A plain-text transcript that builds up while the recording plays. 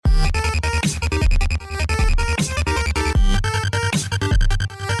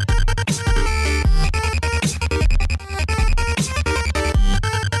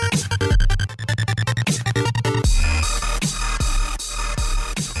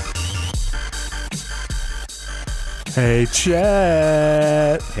Hey,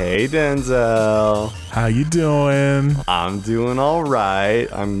 Chet. Hey, Denzel. How you doing? I'm doing all right.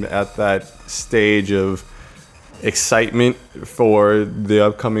 I'm at that stage of excitement for the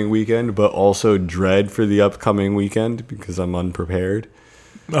upcoming weekend, but also dread for the upcoming weekend because I'm unprepared.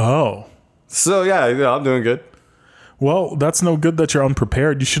 Oh. So, yeah, I'm doing good. Well, that's no good that you're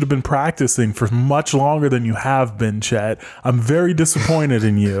unprepared. You should have been practicing for much longer than you have been, Chet. I'm very disappointed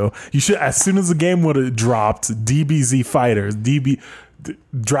in you. You should, as soon as the game would have dropped, DBZ Fighters,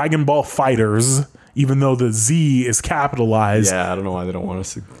 Dragon Ball Fighters, even though the Z is capitalized. Yeah, I don't know why they don't want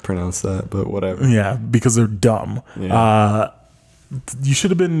us to pronounce that, but whatever. Yeah, because they're dumb. Yeah. You should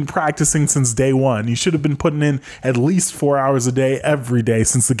have been practicing since day one. You should have been putting in at least 4 hours a day every day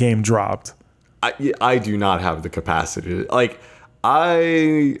since the game dropped. I do not have the capacity. Like,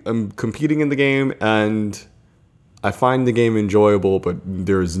 I am competing in the game, and I find the game enjoyable, but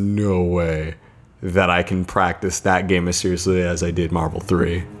there's no way that I can practice that game as seriously as I did Marvel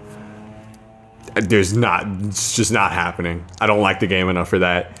 3. It's just not happening. I don't like the game enough for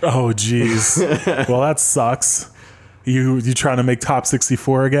that. Oh, jeez. Well, that sucks. You trying to make top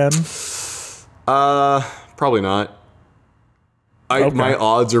 64 again? Probably not. Okay. My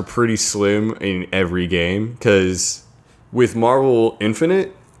odds are pretty slim in every game because with Marvel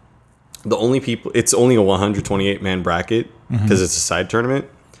Infinite, it's only a 128-man bracket because it's a side tournament,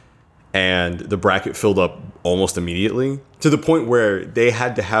 and the bracket filled up almost immediately to the point where they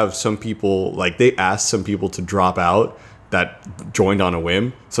had to have some people, like they asked some people to drop out that joined on a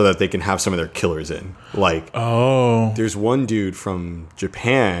whim so that they can have some of their killers in. Like, Oh. there's one dude from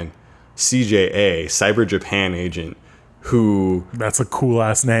Japan, CJA, Cyber Japan Agent, who... That's a cool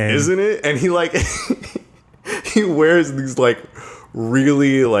ass name. Isn't it? And he like he wears these like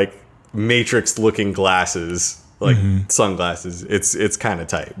really like Matrix looking glasses, like sunglasses. It's kind of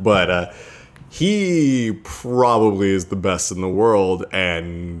tight. But he probably is the best in the world,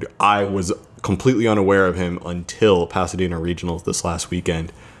 and I was completely unaware of him until Pasadena Regionals this last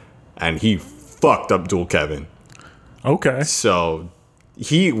weekend, and he fucked up Dual Kevin. Okay. So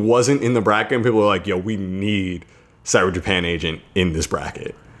he wasn't in the bracket, and people were like, yo, we need Cyber Japan Agent in this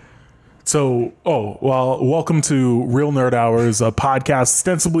bracket. So, welcome to Real Nerd Hours, a podcast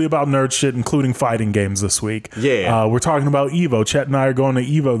ostensibly about nerd shit, including fighting games this week. Yeah. We're talking about EVO. Chet and I are going to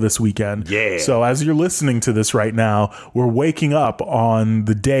EVO this weekend. Yeah. So as you're listening to this right now, we're waking up on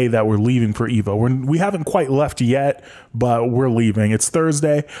the day that we're leaving for EVO. We haven't quite left yet, but we're leaving. It's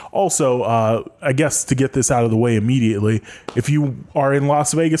Thursday. Also, I guess to get this out of the way immediately, if you are in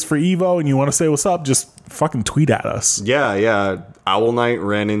Las Vegas for EVO and you want to say what's up, just fucking tweet at us. Yeah. Owl Knight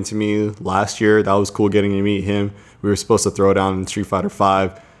ran into me last year. That was cool getting to meet him. We were supposed to throw down in Street Fighter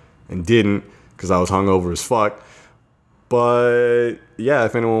V and didn't because I was hungover as fuck. But yeah,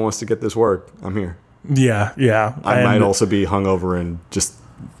 if anyone wants to get this work, I'm here. Yeah. I might also be hungover and just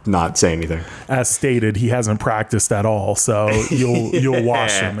not say anything. As stated, he hasn't practiced at all, so you'll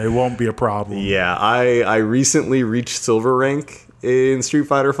wash him. It won't be a problem. Yeah, I recently reached silver rank in Street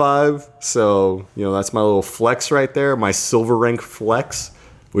Fighter V, so that's my little flex right there, my silver rank flex,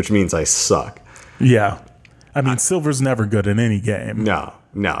 which means I suck. Yeah, I mean silver's never good in any game. No,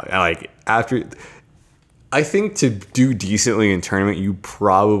 like I think to do decently in tournament, you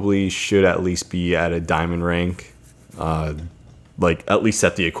probably should at least be at a diamond rank, like at least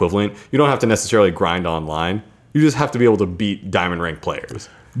at the equivalent. You don't have to necessarily grind online. You just have to be able to beat diamond rank players.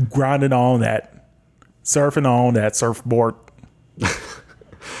 Grinding on that, surfing on that surfboard.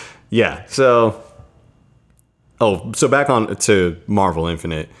 Yeah, so back on to Marvel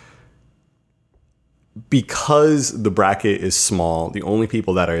Infinite. Because the bracket is small, the only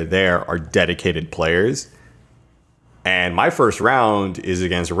people that are there are dedicated players. And my first round is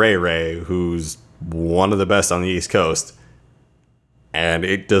against Ray, who's one of the best on the East Coast. And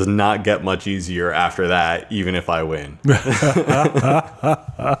it does not get much easier after that, even if I win.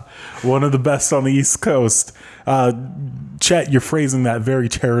 One of the best on the East Coast. Chet, you're phrasing that very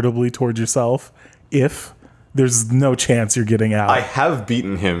charitably towards yourself. If there's no chance you're getting out. I have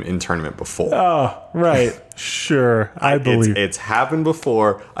beaten him in tournament before. Oh, right. Sure. I believe. It's happened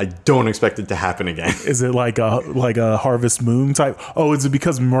before. I don't expect it to happen again. Is it like a Harvest Moon type? Oh, is it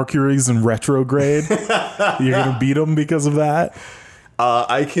because Mercury's in retrograde? You're going to beat him because of that?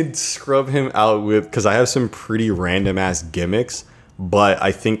 I can scrub him out because I have some pretty random ass gimmicks, but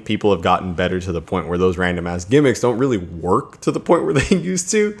I think people have gotten better to the point where those random ass gimmicks don't really work to the point where they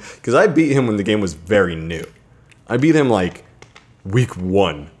used to. Because I beat him when the game was very new. I beat him like week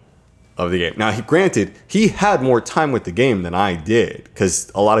 1 of the game. Now, granted, he had more time with the game than I did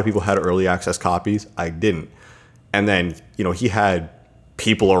because a lot of people had early access copies. I didn't. And then, he had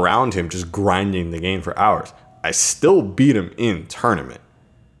people around him just grinding the game for hours. I still beat him in tournament.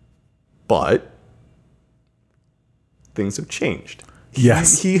 But things have changed.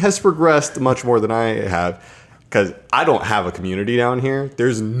 Yes. He has progressed much more than I have. Because I don't have a community down here.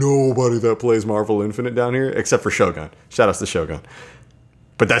 There's nobody that plays Marvel Infinite down here except for Shogun. Shout outs to Shogun.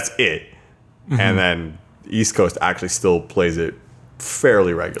 But that's it. Mm-hmm. And then East Coast actually still plays it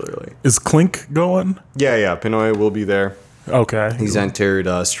fairly regularly. Is Clink going? Yeah. Pinoy will be there. Okay. He's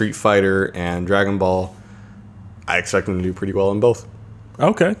entered Street Fighter and Dragon Ball. I expect him to do pretty well in both.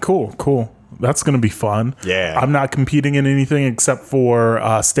 Okay, cool. That's going to be fun. Yeah. I'm not competing in anything except for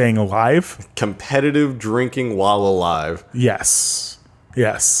staying alive. Competitive drinking while alive. Yes.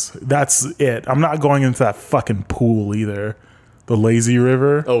 That's it. I'm not going into that fucking pool either. The lazy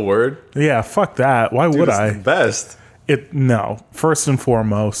river. Oh, word? Yeah, fuck that. Why would I? It's the best. No. First and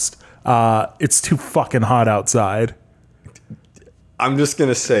foremost, it's too fucking hot outside. I'm just going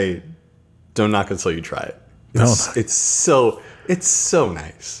to say, don't knock until you try it. It's so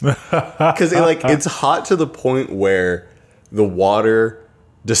nice. Because it's hot to the point where the water,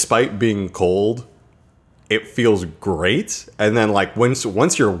 despite being cold, it feels great. And then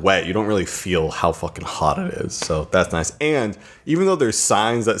once you're wet, you don't really feel how fucking hot it is. So that's nice. And even though there's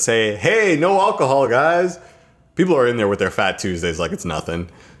signs that say, hey, no alcohol, guys, people are in there with their Fat Tuesdays like it's nothing.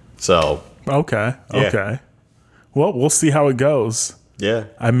 So. Okay. Yeah. Okay. Well, we'll see how it goes. Yeah.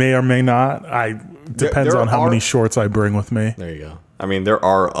 I may or may not. Depends on how many shorts I bring with me. There you go. I mean, there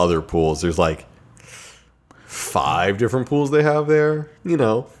are other pools. There's 5 different pools they have there.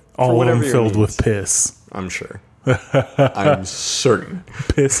 All of them filled with piss. I'm sure. I'm certain.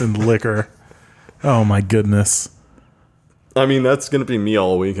 Piss and liquor. Oh my goodness. I mean, that's going to be me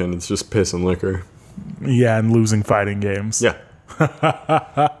all weekend. It's just piss and liquor. Yeah, and losing fighting games. Yeah.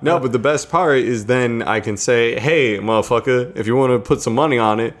 No, but the best part is then I can say, hey, motherfucker, if you want to put some money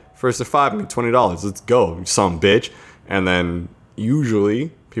on it, first to 5, make $20. Let's go, you son of a bitch. And then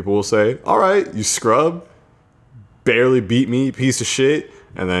usually people will say, all right, you scrub, barely beat me, piece of shit.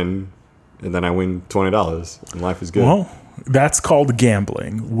 And then I win $20 and life is good. Well, that's called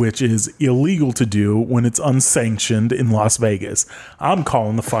gambling, which is illegal to do when it's unsanctioned in Las Vegas. I'm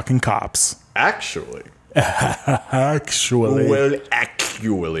calling the fucking cops. Actually. Actually.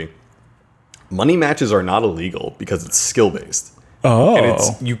 Money matches are not illegal because it's skill-based. Oh.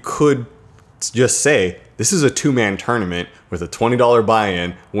 And you could just say, this is a 2-man tournament with a $20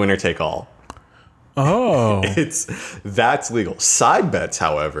 buy-in, winner take all. Oh. That's legal. Side bets,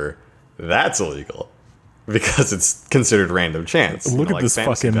 however, that's illegal because it's considered random chance. Look at this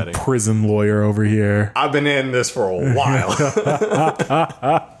fucking prison lawyer over here. I've been in this for a while.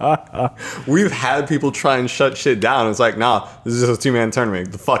 We've had people try and shut shit down. It's like, nah, this is just a 2-man tournament.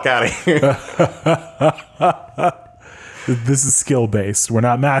 Get the fuck out of here. This is skill based. We're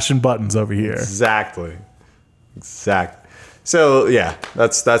not mashing buttons over here. Exactly. So yeah,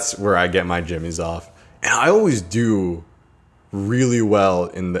 that's where I get my jimmies off. And I always do really well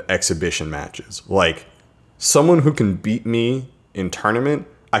in the exhibition matches. Like, someone who can beat me in tournament,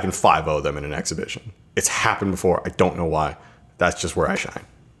 I can 5-0 them in an exhibition. It's happened before. I don't know why. That's just where I shine.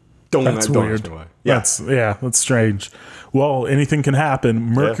 That's weird. Why. Yeah. That's strange. Well, anything can happen.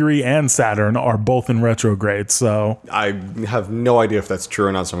 Mercury and Saturn are both in retrograde, so I have no idea if that's true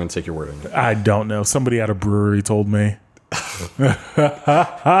or not, so I'm going to take your word on it. I don't know. Somebody at a brewery told me.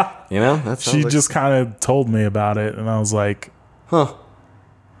 She just kind of told me about it, and I was like, huh,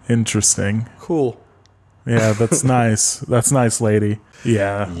 interesting, cool. Yeah, that's nice. That's nice, lady.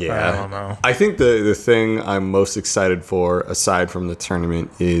 Yeah. I don't know. I think the thing I'm most excited for, aside from the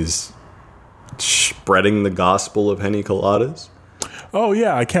tournament, is spreading the gospel of Henny Coladas. Oh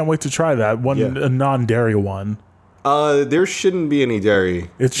yeah, I can't wait to try that one. A non-dairy one. There shouldn't be any dairy.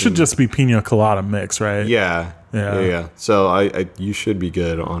 It should just be pina colada mix, right? Yeah. So you should be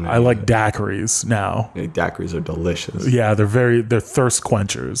good on it. I like daiquiris now. Daiquiris are delicious. Yeah, they're thirst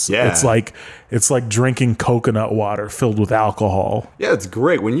quenchers. Yeah. It's like drinking coconut water filled with alcohol. Yeah, it's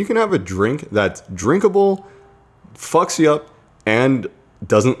great when you can have a drink that's drinkable, fucks you up, and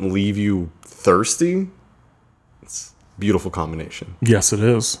doesn't leave you thirsty. It's a beautiful combination. Yes, it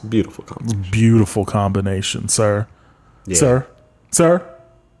is. Beautiful combination. Beautiful combination, sir. Yeah. Sir.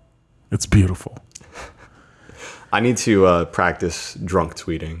 It's beautiful. I need to practice drunk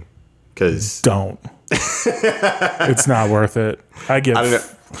tweeting because don't. It's not worth it. I don't know.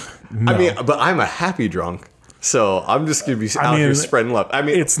 No. I mean, but I'm a happy drunk, so I'm just gonna be out here spreading love. I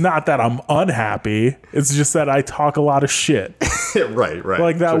mean, it's not that I'm unhappy. It's just that I talk a lot of shit. right.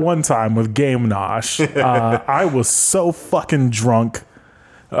 Like that one time with Game Nosh, I was so fucking drunk.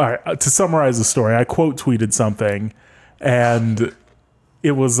 All right, to summarize the story, I quote tweeted something, and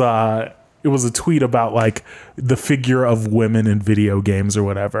it was it was a tweet about like the figure of women in video games or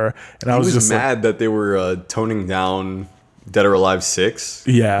whatever, and I was just mad that they were toning down Dead or Alive 6,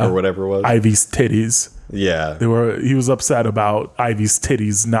 or whatever it was. Ivy's titties. Yeah, he was upset about Ivy's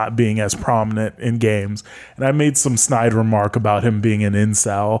titties not being as prominent in games, and I made some snide remark about him being an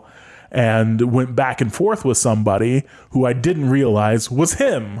incel, and went back and forth with somebody who I didn't realize was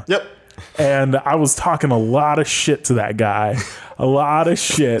him. Yep. And I was talking a lot of shit to that guy, a lot of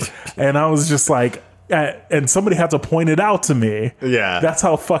shit. And I was just like, and somebody had to point it out to me. Yeah. That's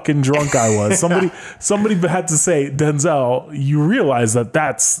how fucking drunk I was. Somebody had to say, Denzel, you realize that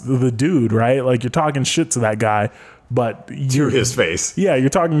that's the dude, right? Like, you're talking shit to that guy, but to his face. Yeah, you're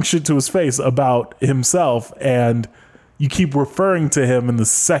talking shit to his face about himself, and you keep referring to him in the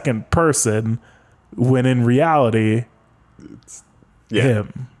second person when in reality, it's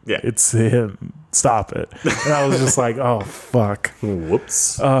him. Yeah. It's him. Stop it. And I was just like, oh, fuck.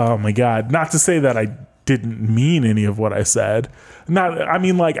 Whoops. Oh, my God. Not to say that I didn't mean any of what I said.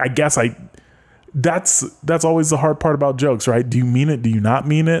 I guess that's always the hard part about jokes, right? Do you mean it? Do you not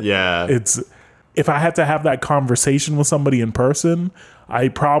mean it? Yeah. If I had to have that conversation with somebody in person, I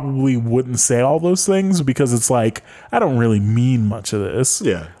probably wouldn't say all those things, because it's like, I don't really mean much of this.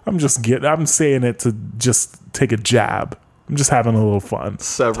 Yeah. I'm saying it to just take a jab. I'm just having a little fun.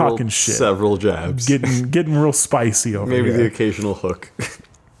 Talking shit. Several jabs. Getting real spicy over Maybe here. the occasional hook.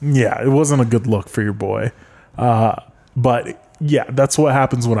 Yeah, it wasn't a good look for your boy. But yeah, that's what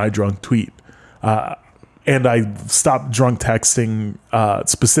happens when I drunk tweet. And I stopped drunk texting,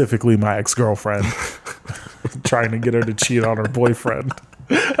 specifically my ex-girlfriend, trying to get her to cheat on her boyfriend.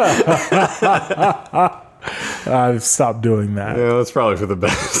 I've stopped doing that. Yeah, that's probably for the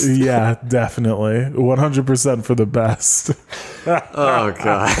best. Yeah, definitely. 100% for the best. Oh,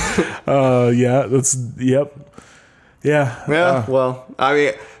 God. Yeah, yep. Yeah. Yeah, well, I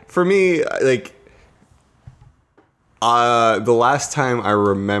mean, for me, like, the last time I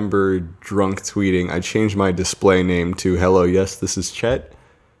remember drunk tweeting, I changed my display name to "Hello, yes, this is Chet,"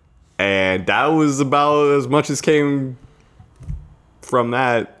 and that was about as much as came from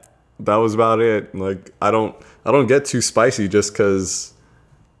that. That was about it. Like, I don't get too spicy just because,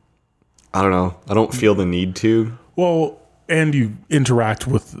 I don't know, I don't feel the need to. Well, and you interact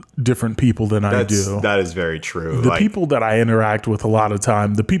with different people than I do. That is very true. The people that I interact with a lot of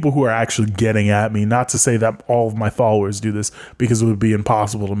time, the people who are actually getting at me, not to say that all of my followers do this, because it would be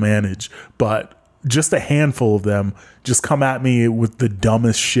impossible to manage, but just a handful of them just come at me with the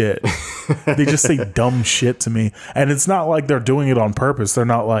dumbest shit. They just say dumb shit to me. And it's not like they're doing it on purpose. They're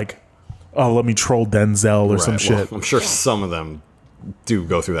not like, oh, let me troll Denzel or some shit. I'm sure some of them do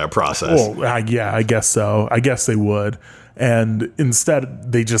go through that process. Well, yeah, I guess so. I guess they would. And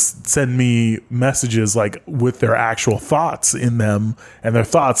instead, they just send me messages like with their actual thoughts in them. And their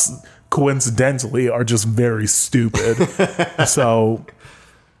thoughts, coincidentally, are just very stupid. So,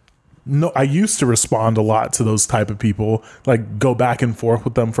 no, I used to respond a lot to those type of people, like go back and forth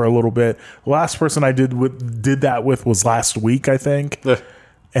with them for a little bit. The last person I did that with was last week, I think.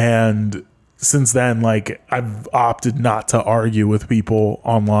 And since then, like, I've opted not to argue with people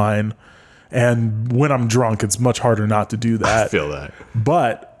online. And when I'm drunk, it's much harder not to do that. I feel that.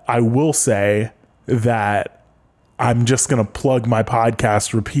 But I will say that I'm just going to plug my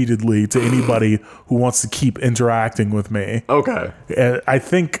podcast repeatedly to anybody who wants to keep interacting with me. Okay.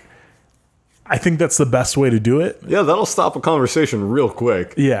 I think that's the best way to do it. Yeah, that'll stop a conversation real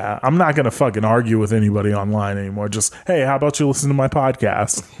quick. Yeah, I'm not going to fucking argue with anybody online anymore. Just, hey, how about you listen to my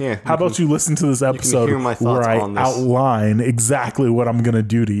podcast? Yeah, how about you listen to this episode where I outline exactly what I'm going to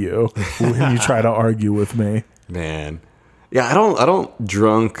do to you when you try to argue with me? Man. Yeah, I don't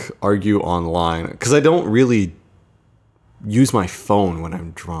drunk argue online because I don't really use my phone when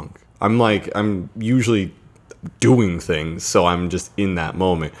I'm drunk. I'm usually doing things, so I'm just in that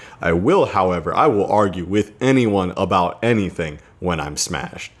moment. However, I will argue with anyone about anything when I'm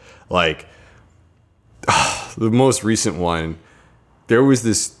smashed. Like, the most recent one, there was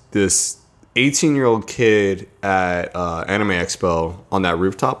this 18-year-old kid at Anime Expo on that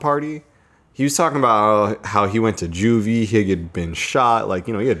rooftop party. He was talking about how he went to juvie, he had been shot, like,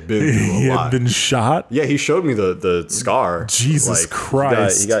 he had been through a lot. He had been shot? Yeah, he showed me the scar. Jesus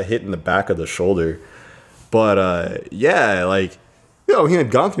Christ. He got hit in the back of the shoulder. But, yeah, like, he had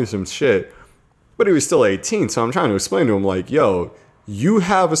gone through some shit, but he was still 18. So I'm trying to explain to him, like, yo, you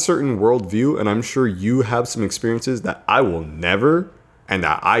have a certain worldview, and I'm sure you have some experiences that I will never and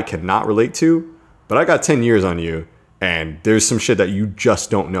that I cannot relate to, but I got 10 years on you, and there's some shit that you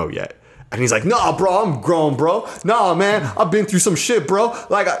just don't know yet. And he's like, nah, bro, I'm grown, bro. Nah, man, I've been through some shit, bro.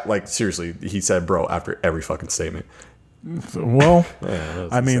 Like seriously, he said bro after every fucking statement. Well, Yeah,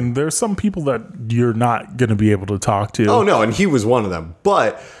 I mean, there's some people that you're not going to be able to talk to. oh no, and he was one of them.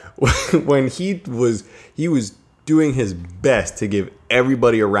 But when he was doing his best to give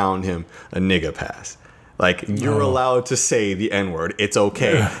everybody around him a nigga pass. Like, you're allowed to say the N-word. It's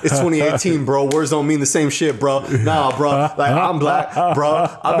okay. It's 2018, bro. Words don't mean the same shit, bro. Nah, bro. Like, I'm black, bro.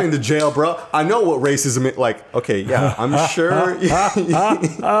 I've been to jail, bro. I know what racism is. Like, okay, yeah, I'm sure.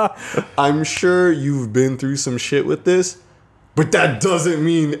 I'm sure you've been through some shit with this. But that doesn't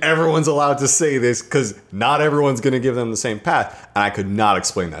mean everyone's allowed to say this, because not everyone's going to give them the same path. And I could not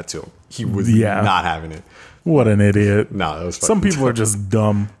explain that to him. He was not having it. What an idiot. No, that was some people are just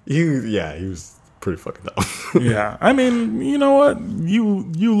dumb. He was pretty fucking dumb. Yeah. I mean, you know what?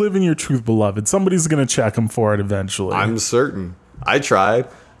 You live in your truth, beloved. Somebody's going to check him for it eventually. I'm certain. I tried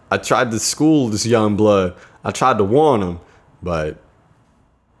to school this young blood. I tried to warn him, but,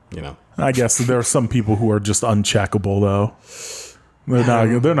 you know. I guess there are some people who are just uncheckable, though.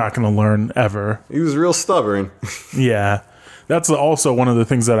 They're not going to learn ever. He was real stubborn. Yeah. That's also one of the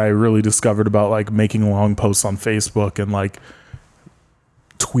things that I really discovered about, like, making long posts on Facebook and, like,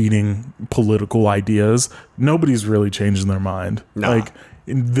 tweeting political ideas. Nobody's really changing their mind. Nah. Like,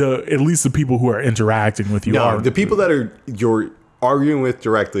 at least the people who are interacting with you are. The people that you're arguing with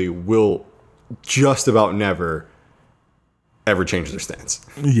directly will just about never ever change their stance.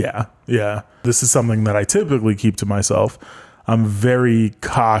 Yeah. This is something that I typically keep to myself. I'm very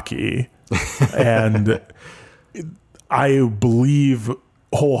cocky, and I believe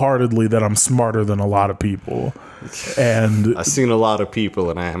wholeheartedly that I'm smarter than a lot of people. And I've seen a lot of people,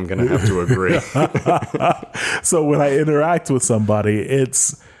 and I am going to have to agree. So when I interact with somebody,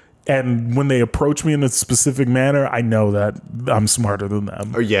 and when they approach me in a specific manner, I know that I'm smarter than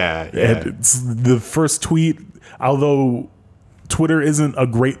them. Oh, yeah. And it's the first tweet, although Twitter isn't a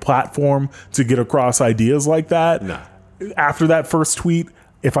great platform to get across ideas like that. No. After that first tweet,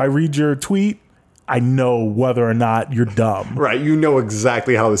 if I read your tweet, I know whether or not you're dumb. Right. You know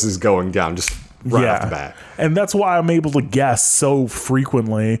exactly how this is going down just right off the bat. And that's why I'm able to guess so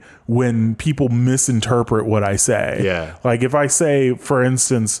frequently when people misinterpret what I say. Yeah. Like if I say, for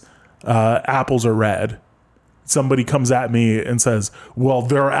instance, apples are red, somebody comes at me and says, well,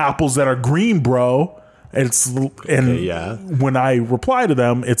 there are apples that are green, bro. When I reply to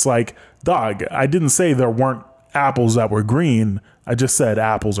them, it's like, dog, I didn't say there weren't apples that were green. I just said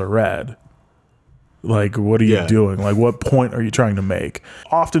apples are red. Like, what are you doing? Like, what point are you trying to make?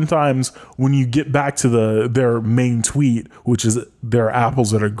 Oftentimes, when you get back to their main tweet, which is there are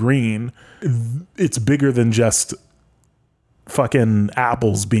apples that are green, it's bigger than just fucking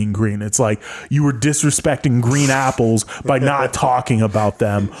apples being green. It's like you were disrespecting green apples by not talking about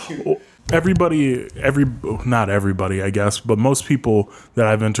them. Not everybody, I guess, but most people that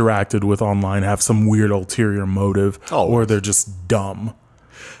I've interacted with online have some weird ulterior motive, or they're just dumb.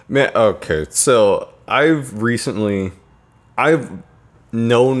 Man, okay, so I've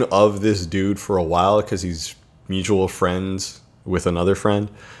known of this dude for a while because he's mutual friends with another friend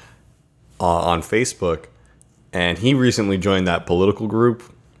on Facebook, and he recently joined that political group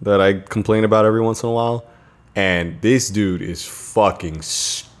that I complain about every once in a while, and this dude is fucking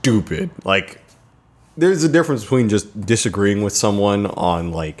stupid. Like, there's a difference between just disagreeing with someone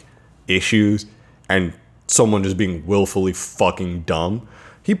on, like, issues and someone just being willfully fucking dumb.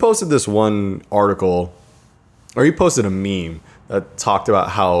 He posted this one article, or he posted a meme that talked about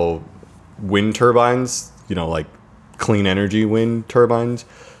how wind turbines, like clean energy wind turbines,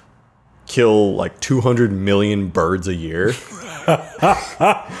 kill like 200 million birds a year.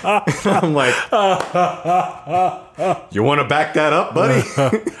 I'm like, you want to back that up, buddy?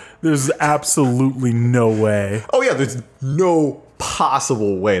 There's absolutely no way. Oh yeah, there's no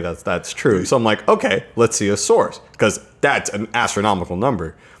possible way that's true. So I'm like, okay, let's see a source, because that's an astronomical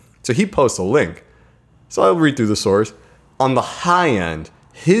number. So he posts a link. So I'll read through the source. On the high end,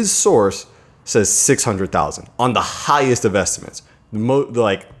 his source says 600,000 on the highest of estimates.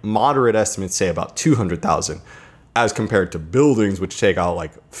 The moderate estimates say about 200,000, as compared to buildings which take out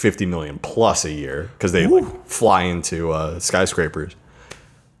like 50 million plus a year because they fly into skyscrapers.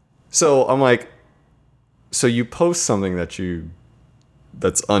 So I'm like, so you post something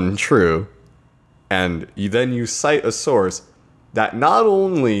that's untrue, and you cite a source that not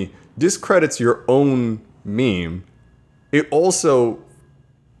only discredits your own meme, it also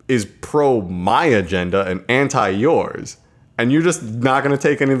is pro my agenda and anti yours. And you're just not going to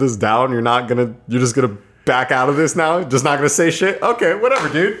take any of this down? You're just going to back out of this now? Just not going to say shit? Okay, whatever,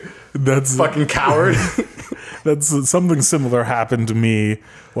 dude. That's fucking coward. That's something similar happened to me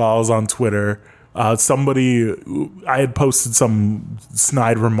while I was on Twitter, I had posted some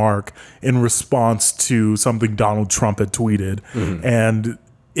snide remark in response to something Donald Trump had tweeted, and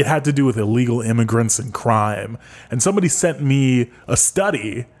it had to do with illegal immigrants and crime. And somebody sent me a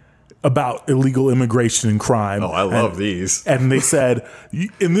study about illegal immigration and crime. Oh, I love these. And they said,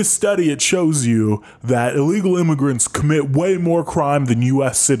 in this study, it shows you that illegal immigrants commit way more crime than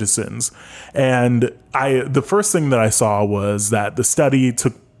U.S. citizens. And the first thing that I saw was that the study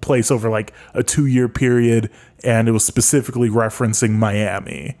took place over like a 2-year period, and it was specifically referencing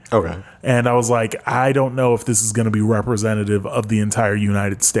Miami. Okay. And I was like, I don't know if this is going to be representative of the entire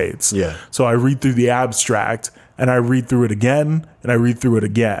United States. Yeah. So I read through the abstract, and I read through it again, and I read through it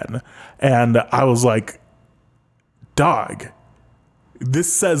again. And I was like, dog,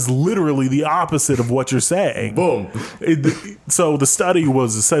 this says literally the opposite of what you're saying. Boom. So the study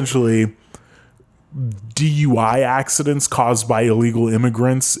was essentially DUI accidents caused by illegal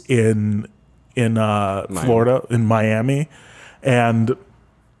immigrants in Florida, in Miami. And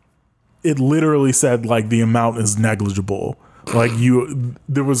it literally said like the amount is negligible. Like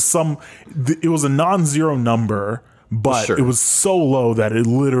it was a non-zero number, but Sure. it was so low that it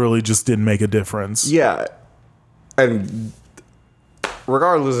literally just didn't make a difference. Yeah. And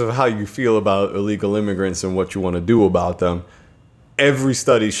regardless of how you feel about illegal immigrants and what you want to do about them, every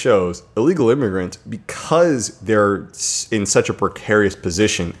study shows illegal immigrants, because they're in such a precarious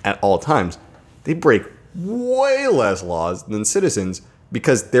position at all times, they break way less laws than citizens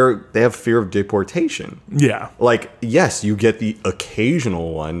because they have fear of deportation. Yeah. Like, yes, you get the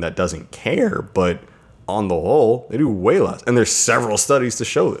occasional one that doesn't care, but on the whole, they do way less. And there's several studies to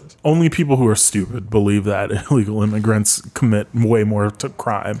show this. Only people who are stupid believe that illegal immigrants commit way more to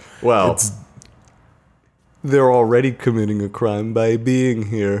crime. Well, they're already committing a crime by being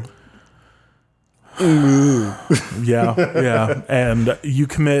here. Yeah. And you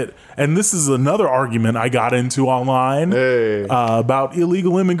commit, and this is another argument I got into online about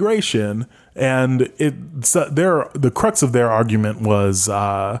illegal immigration. And the crux of their argument was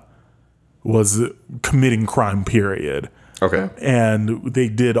committing crime, period. Okay. And they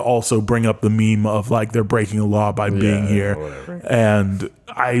did also bring up the meme of like they're breaking a law by being here. Whatever. And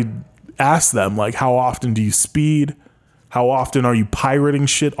I asked them, like, how often do you speed? How often are you pirating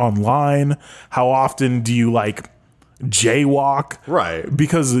shit online? How often do you like jaywalk? Right.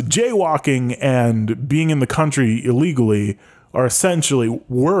 Because jaywalking and being in the country illegally were essentially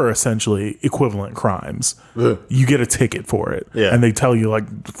equivalent crimes. Ugh. You get a ticket for it. Yeah. And they tell you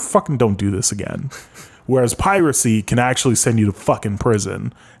like, fucking don't do this again. Whereas piracy can actually send you to fucking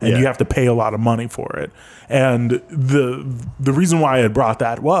prison, and you have to pay a lot of money for it. And the reason why I had brought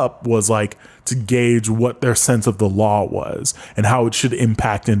that up was like to gauge what their sense of the law was and how it should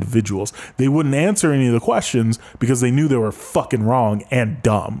impact individuals. They wouldn't answer any of the questions because they knew they were fucking wrong and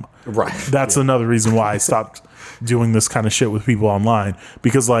dumb. Right. That's another reason why I stopped doing this kind of shit with people online,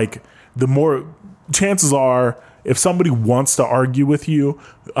 because like the more chances are, if somebody wants to argue with you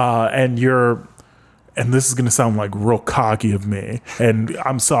and this is going to sound like real cocky of me, and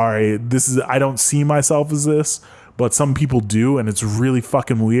I'm sorry, I don't see myself as this, but some people do, and it's really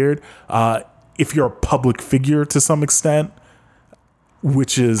fucking weird. If you're a public figure to some extent,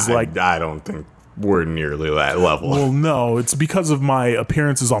 which is I don't think we're nearly that level. well, no, it's because of my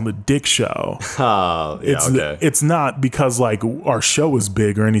appearances on the Dick Show. It's not because like our show is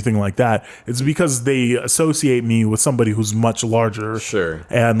big or anything like that. It's because they associate me with somebody who's much larger. Sure.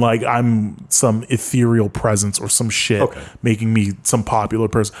 And like I'm some ethereal presence or some shit making me some popular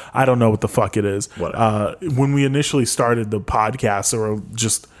person. I don't know what the fuck it is. Whatever. When we initially started the podcast, or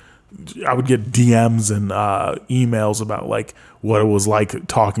just I would get DMs and emails about like what it was like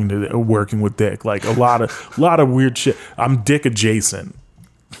working with Dick, like a lot of weird shit. I'm Dick adjacent.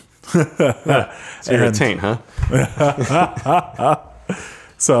 So you're a taint, huh?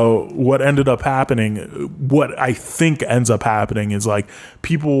 So what ended up happening, what I think ends up happening, is like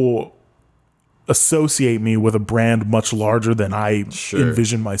people associate me with a brand much larger than I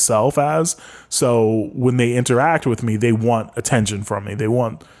envision myself as. So when they interact with me, they want attention from me. They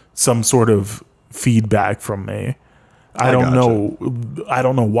want some sort of feedback from me. I don't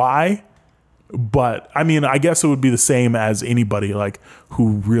know why, but I mean, I guess it would be the same as anybody like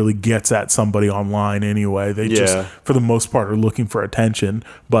who really gets at somebody online anyway. They just, for the most part, are looking for attention,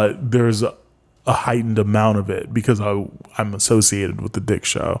 but there's a heightened amount of it because I'm associated with the Dick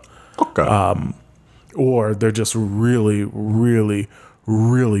Show. Okay. Or they're just really, really,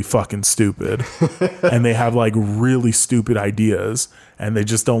 really fucking stupid and they have like really stupid ideas and they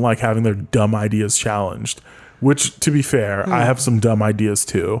just don't like having their dumb ideas challenged. Which, to be fair, I have some dumb ideas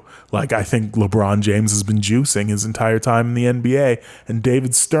too. Like, I think LeBron James has been juicing his entire time in the NBA, and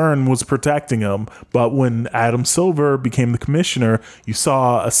David Stern was protecting him. But when Adam Silver became the commissioner, you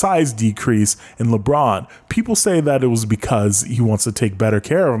saw a size decrease in LeBron. People say that it was because he wants to take better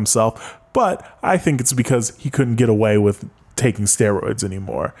care of himself, but I think it's because he couldn't get away with taking steroids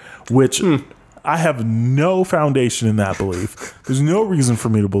anymore, which I have no foundation in that belief. There's no reason for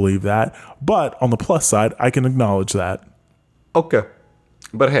me to believe that, but on the plus side, I can acknowledge that. Okay.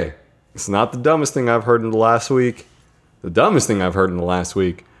 But hey, it's not the dumbest thing I've heard in the last week. The dumbest thing I've heard in the last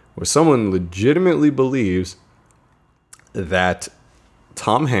week was someone legitimately believes that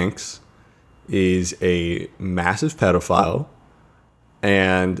Tom Hanks is a massive pedophile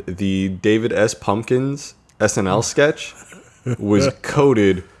and the David S. Pumpkins SNL sketch was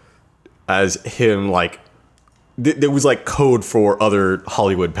coded as him, like, there was like code for other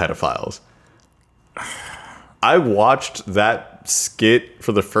Hollywood pedophiles. I watched that skit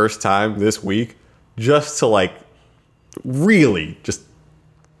for the first time this week just to, like, really just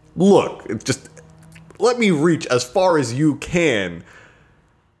look, just let me reach as far as you can.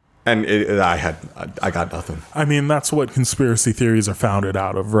 And I got nothing. I mean, that's what conspiracy theories are founded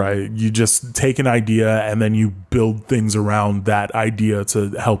out of, right? You just take an idea and then you build things around that idea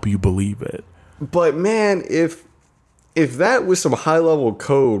to help you believe it. But man, if that was some high level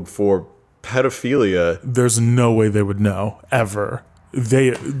code for pedophilia, there's no way they would know ever.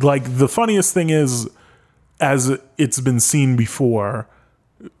 They, like, the funniest thing is, as it's been seen before,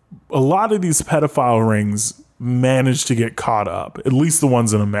 a lot of these pedophile rings managed to get caught up, at least the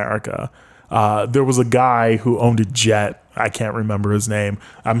ones in America. There was a guy who owned a jet. I can't remember his name.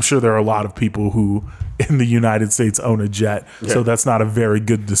 I'm sure there are a lot of people who in the United States own a jet, so that's not a very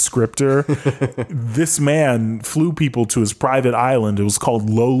good descriptor. This man flew people to his private island. It was called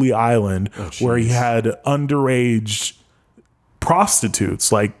Lowly Island, where he had underage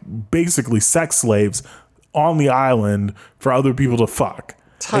prostitutes, like basically sex slaves, on the island for other people to fuck.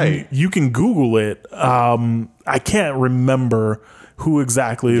 Tight. And you can Google it. I can't remember who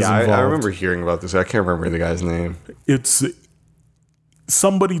exactly is involved. I remember hearing about this. I can't remember the guy's name. It's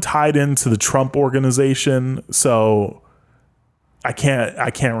somebody tied into the Trump organization, so I can't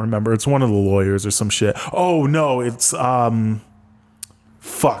remember. It's one of the lawyers or some shit. Oh no, it's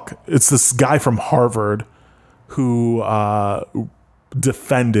it's this guy from Harvard who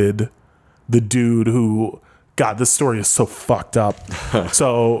defended the dude who, God, this story is so fucked up.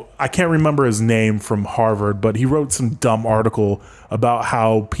 So I can't remember his name from Harvard, but he wrote some dumb article about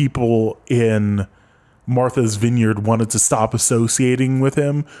how people in Martha's Vineyard wanted to stop associating with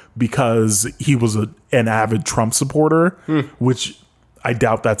him because he was an avid Trump supporter, which I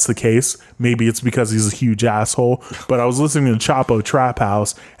doubt that's the case. Maybe it's because he's a huge asshole. But I was listening to Chapo Trap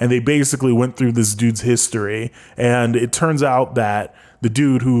House, and they basically went through this dude's history. And it turns out that the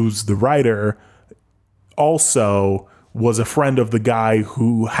dude who's the writer also was a friend of the guy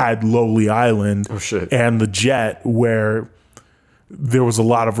who had Lowly Island and the jet, where there was a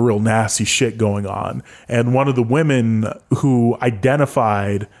lot of real nasty shit going on. And one of the women who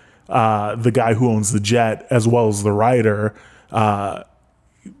identified the guy who owns the jet as well as the writer,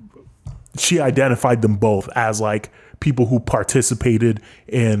 she identified them both as like people who participated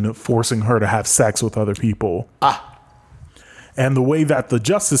in forcing her to have sex with other people. And the way that the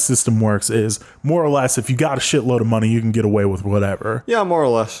justice system works is, more or less, if you got a shitload of money, you can get away with whatever. Yeah, more or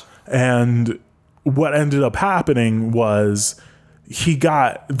less. And what ended up happening was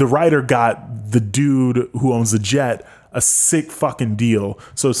the writer got the dude who owns the jet a sick fucking deal.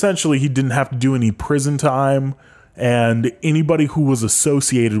 So essentially, he didn't have to do any prison time. And anybody who was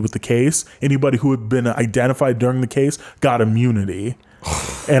associated with the case, anybody who had been identified during the case, got immunity.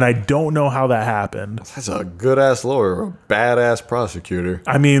 And I don't know how that happened. That's a good ass lawyer, a badass prosecutor.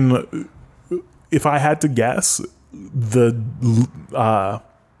 I mean, if I had to guess, the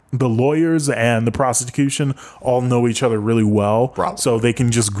lawyers and the prosecution all know each other really well. Probably. So they can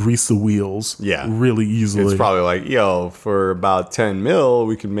just grease the wheels really easily. It's probably like, yo, for about 10 mil,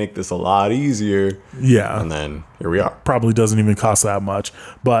 we can make this a lot easier. Yeah. And then here we are. Probably doesn't even cost that much.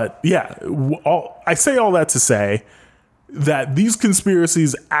 But yeah, I say all that to say that these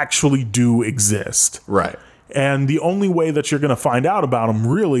conspiracies actually do exist. Right. And the only way that you're going to find out about them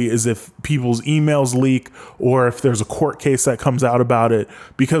really is if people's emails leak or if there's a court case that comes out about it,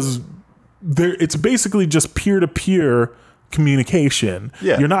 because it's basically just peer-to-peer communication.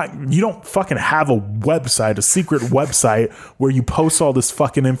 Yeah. You don't fucking have a website, a secret website where you post all this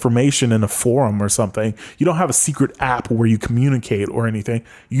fucking information in a forum or something. You don't have a secret app where you communicate or anything.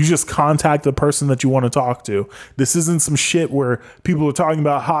 You just contact the person that you want to talk to. This isn't some shit where people are talking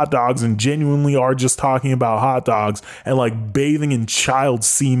about hot dogs and genuinely are just talking about hot dogs and like bathing in child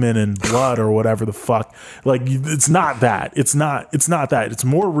semen and blood or whatever the fuck. Like, it's not that. It's not that. It's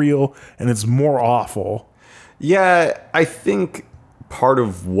more real and it's more awful. Yeah, I think part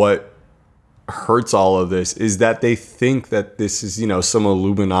of what hurts all of this is that they think that this is, some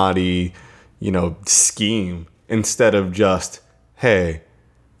Illuminati, scheme, instead of just, hey,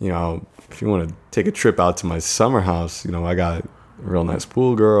 if you want to take a trip out to my summer house, I got a real nice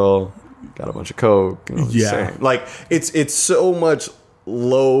pool girl, got a bunch of coke. Yeah. Like, it's so much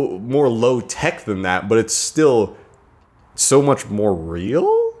more low tech than that, but it's still so much more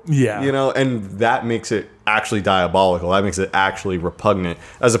real. Yeah. And that makes it actually diabolical. That makes it actually repugnant,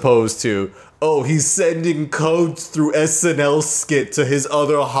 as opposed to, oh, he's sending codes through SNL skit to his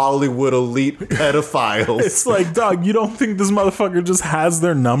other Hollywood elite pedophiles. It's like, dog, you don't think this motherfucker just has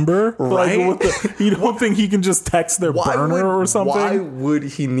their number? Right? You don't think he can just text their burner or something? Why would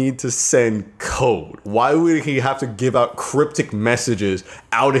he need to send code? Why would he have to give out cryptic messages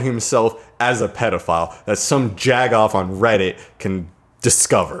outing himself as a pedophile that some jagoff on Reddit can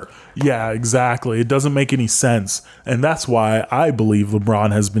discover? Yeah, exactly. It doesn't make any sense. And that's why I believe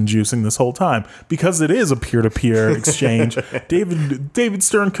LeBron has been juicing this whole time, because it is a peer-to-peer exchange. David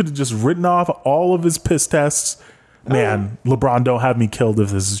Stern could have just written off all of his piss tests. Man, LeBron, don't have me killed if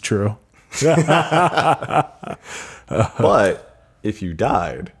this is true. But if you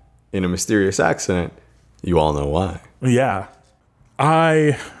died in a mysterious accident, you all know why. Yeah.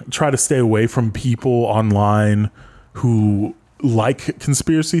 I try to stay away from people online who like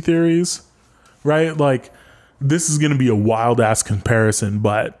conspiracy theories, right? Like, this is going to be a wild ass comparison,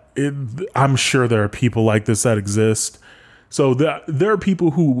 but I'm sure there are people like this that exist. So there are people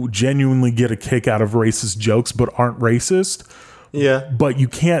who genuinely get a kick out of racist jokes but aren't racist. Yeah. But you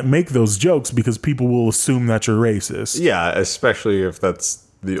can't make those jokes because people will assume that you're racist. Yeah, especially if that's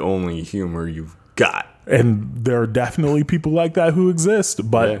the only humor you've got. And there are definitely people like that who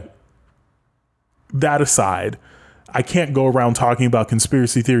exist. But that aside, I can't go around talking about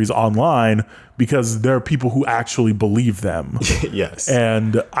conspiracy theories online because there are people who actually believe them. Yes.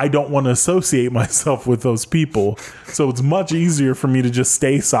 And I don't want to associate myself with those people. So it's much easier for me to just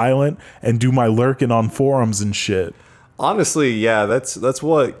stay silent and do my lurking on forums and shit. Honestly, yeah, that's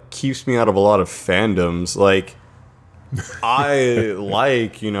what keeps me out of a lot of fandoms. Like, I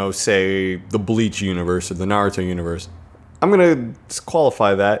like, say, the Bleach universe or the Naruto universe. I'm going to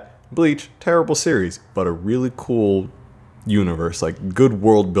qualify that. Bleach, terrible series, but a really cool universe, like good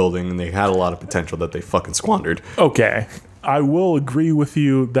world building, and they had a lot of potential that they fucking squandered. Okay. I will agree with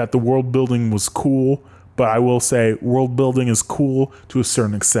you that the world building was cool, but I will say world building is cool to a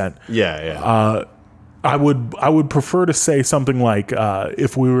certain extent. Yeah. I would prefer to say something like,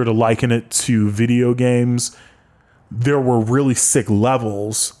 if we were to liken it to video games, there were really sick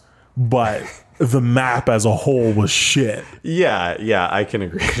levels, but the map as a whole was shit. Yeah, I can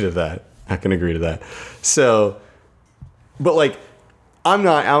agree to that. So, but like, I'm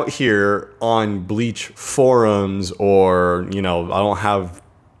not out here on Bleach forums or, I don't have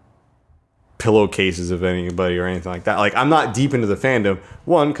pillowcases of anybody or anything like that. Like, I'm not deep into the fandom.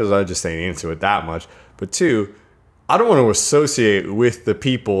 One, because I just ain't into it that much. But two, I don't want to associate with the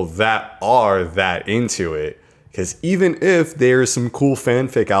people that are that into it. Because even if there's some cool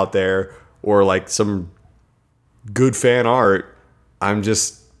fanfic out there or like some good fan art, I'm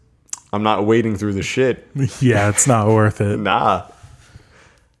not wading through the shit. Yeah, it's not worth it. Nah.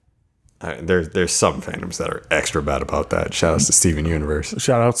 There's some fandoms that are extra bad about that. Shout outs to Steven Universe.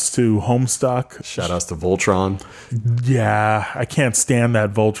 Shout outs to Homestuck. Shout outs to Voltron. Yeah, I can't stand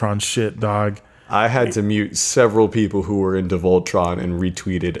that Voltron shit, dog. I had to mute several people who were into Voltron and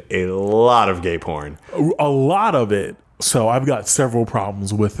retweeted a lot of gay porn. A lot of it. So I've got several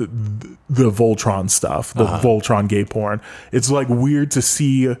problems with the Voltron stuff, the Voltron gay porn. It's like weird to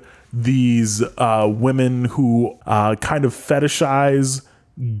see these women who kind of fetishize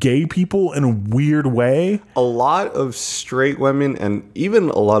gay people in a weird way. A lot of straight women and even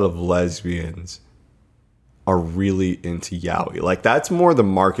a lot of lesbians are really into yaoi. Like, that's more the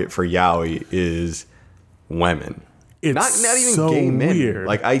market for yaoi is women. It's not even so gay men. Weird.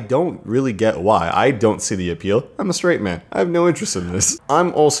 Like, I don't really get why. I don't see the appeal. I'm a straight man. I have no interest in this.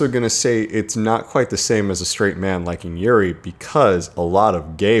 I'm also going to say it's not quite the same as a straight man liking Yuri because a lot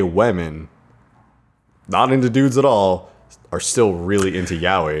of gay women, not into dudes at all, are still really into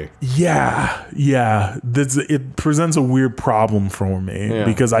yaoi. Yeah. It presents a weird problem for me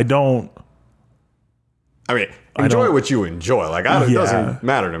because I don't. I mean, enjoy what you enjoy. Like, it doesn't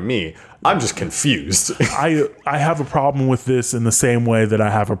matter to me. I'm just confused. I have a problem with this in the same way that I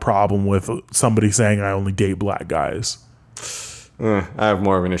have a problem with somebody saying I only date black guys. I have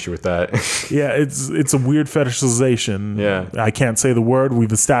more of an issue with that. Yeah, it's a weird fetishization. Yeah. I can't say the word.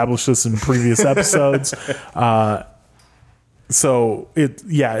 We've established this in previous episodes. So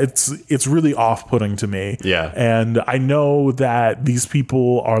it's really off-putting to me. Yeah. And I know that these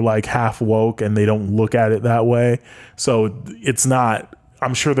people are like half woke and they don't look at it that way. So it's not,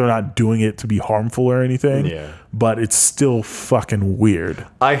 I'm sure they're not doing it to be harmful or anything. Yeah. But it's still fucking weird.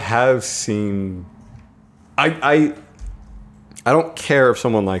 I have seen, I don't care if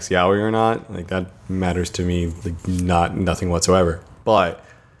someone likes yaoi or not. Like, that matters to me, like, nothing whatsoever. But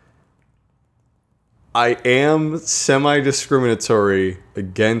I am semi-discriminatory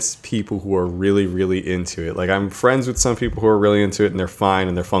against people who are really, really into it. Like, I'm friends with some people who are really into it and they're fine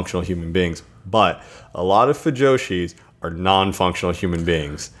and they're functional human beings. But a lot of fujoshis are non-functional human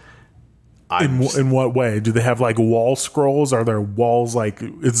beings. In what way? Do they have like wall scrolls? Are there walls like,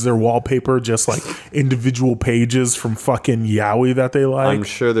 is their wallpaper just like individual pages from fucking yaoi that they like? I'm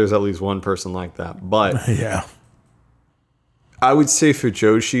sure there's at least one person like that. But yeah. I would say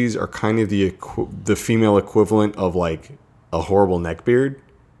fujoshis are kind of the female equivalent of like a horrible neckbeard.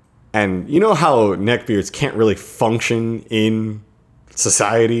 And you know how neckbeards can't really function in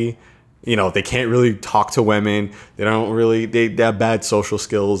society? You know, they can't really talk to women. They have bad social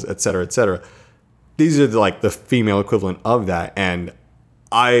skills, et cetera, et cetera. These are like the female equivalent of that. And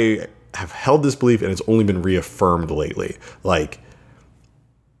I have held this belief and it's only been reaffirmed lately. Like,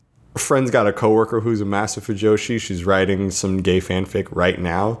 a friend's got a coworker who's a massive fujoshi. She's writing some gay fanfic right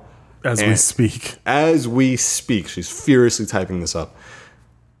now. As we speak, she's furiously typing this up.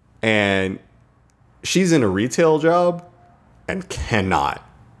 And she's in a retail job and cannot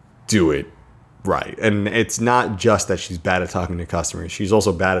do it right. And it's not just that she's bad at talking to customers. She's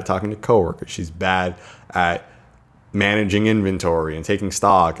also bad at talking to coworkers. She's bad at managing inventory and taking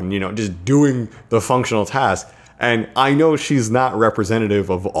stock and, just doing the functional tasks. And I know she's not representative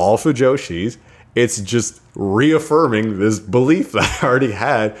of all fujoshis. It's just reaffirming this belief that I already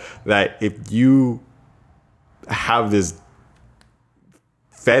had, that if you have this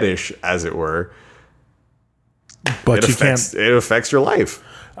fetish, as it were, but it affects your life.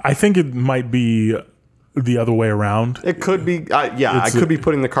 I think it might be the other way around. It could be. I could be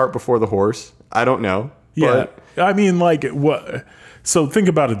putting the cart before the horse. I don't know. Yeah. But I mean, like, what? So think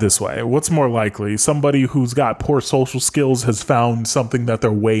about it this way. What's more likely? Somebody who's got poor social skills has found something that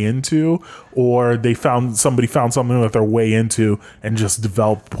they're way into, or somebody found something that they're way into and just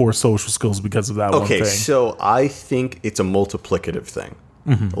developed poor social skills because of that one thing? Okay, so I think it's a multiplicative thing.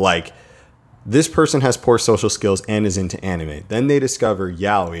 Mm-hmm. Like, this person has poor social skills and is into anime. Then they discover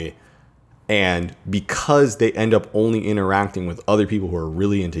yaoi, and because they end up only interacting with other people who are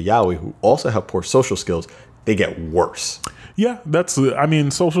really into yaoi who also have poor social skills, they get worse. Yeah,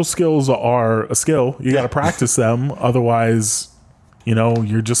 social skills are a skill. You got to practice them. Otherwise,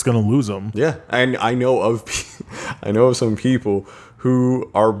 you're just going to lose them. Yeah. And I know of some people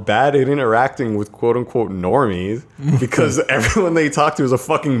who are bad at interacting with quote unquote normies because everyone they talk to is a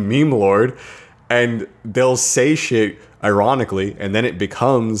fucking meme lord, and they'll say shit ironically, and then it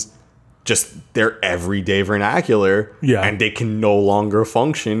becomes just their everyday vernacular. Yeah. And they can no longer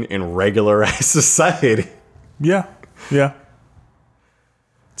function in regular society. Yeah. Yeah.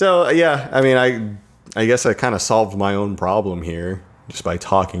 So, yeah, I guess I kind of solved my own problem here just by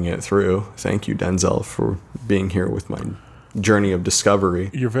talking it through. Thank you, Denzel, for being here with my journey of discovery.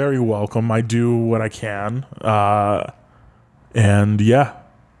 You're very welcome. I do what I can. And, yeah.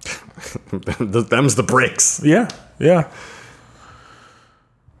 Them's the breaks. Yeah, yeah.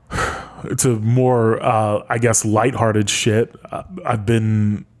 It's a more, lighthearted shit. I've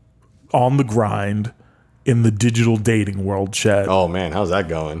been on the grind in the digital dating world, Chet. Oh man, how's that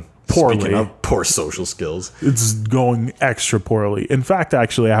going? Poorly. Speaking of poor social skills, it's going extra poorly. In fact,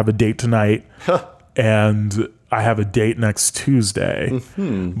 actually, I have a date tonight, and I have a date next Tuesday.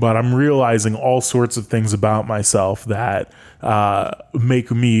 Mm-hmm. But I'm realizing all sorts of things about myself that make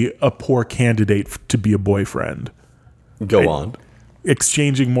me a poor candidate to be a boyfriend. Go on.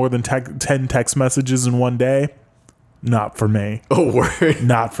 Exchanging more than 10 text messages in one day. Not for me. Oh, word.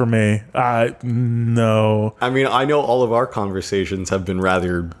 Not for me. No. I mean, I know all of our conversations have been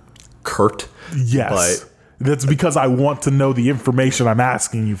rather curt. Yes. But that's because I want to know the information I'm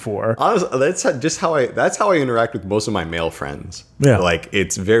asking you for. Honestly, that's how I interact with most of my male friends. Yeah. Like,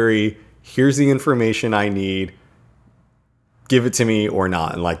 it's very, here's the information I need. give it to me or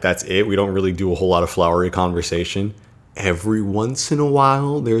not. And like, that's it. We don't really do a whole lot of flowery conversation. Every once in a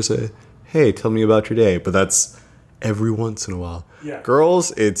while, there's a, hey, tell me about your day. But that's every once in a while. Yeah.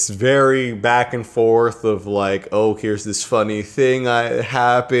 Girls, it's very back and forth of like, oh, here's this funny thing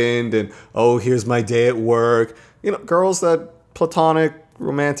happened. And oh, here's my day at work. You know, girls, that platonic,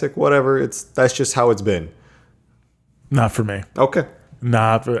 romantic, whatever. That's just how it's been. Not for me. Okay.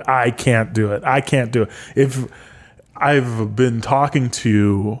 I can't do it. I can't do it. If I've been talking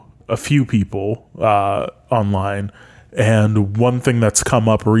to a few people online, and one thing that's come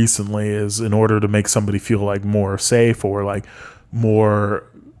up recently is in order to make somebody feel like more safe or like more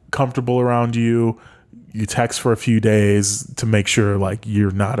comfortable around you, you text for a few days to make sure like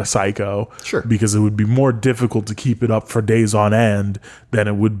you're not a psycho. Sure. Because it would be more difficult to keep it up for days on end than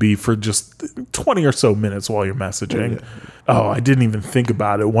it would be for just 20 or so minutes while you're messaging. Yeah. Oh, I didn't even think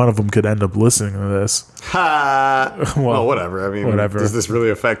about it. One of them could end up listening to this. Ha! Well, whatever. I mean, whatever. Does this really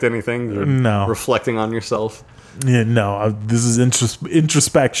affect anything? You're no. Reflecting on yourself? Yeah, no. This is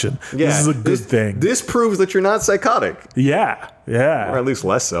introspection. Yeah, this is a good thing. This proves that you're not psychotic. Yeah. Or at least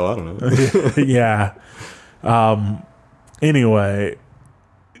less so. I don't know. Yeah. Anyway,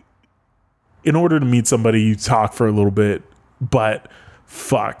 in order to meet somebody, you talk for a little bit, but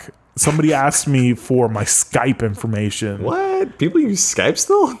fuck. Somebody asked me for my Skype information. What? People use Skype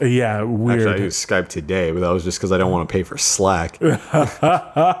still? Yeah, weird. Actually, I use Skype today, but that was just because I don't want to pay for Slack.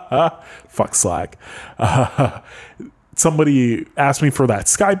 Fuck Slack. Somebody asked me for that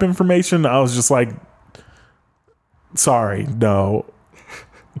Skype information. I was just like, sorry, no.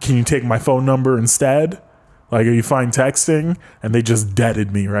 Can you take my phone number instead? Like, are you fine texting? And they just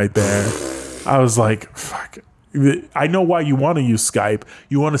deaded me right there. I was like, fuck. I know why you want to use Skype.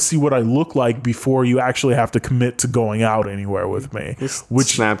 You want to see what I look like before you actually have to commit to going out anywhere with me.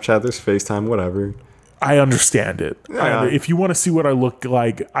 Which Snapchat, there's FaceTime, whatever. I understand it. Yeah. If you want to see what I look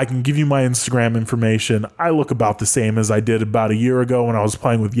like, I can give you my Instagram information. I look about the same as I did about a year ago when I was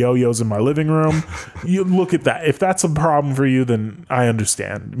playing with yo-yos in my living room. You look at that. If that's a problem for you, then I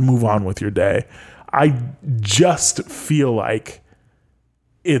understand. Move on with your day. I just feel like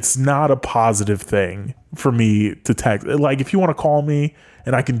it's not a positive thing for me to text. Like, if you want to call me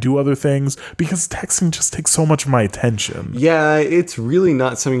and I can do other things, because texting just takes so much of my attention. Yeah, it's really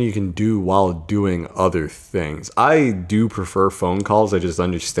not something you can do while doing other things. I do prefer phone calls. I just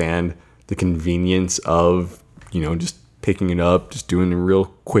understand the convenience of, just picking it up, just doing a real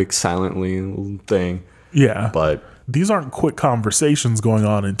quick, silently little thing. Yeah. But these aren't quick conversations going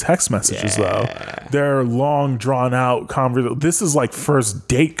on in text messages, though. They're long, drawn-out conversations. This is like first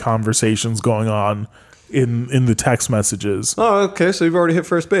date conversations going on in the text messages. Oh, okay. So you've already hit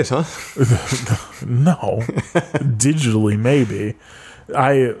first base, huh? No. Digitally, maybe.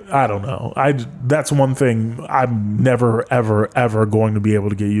 I don't know. That's one thing I'm never, ever, ever going to be able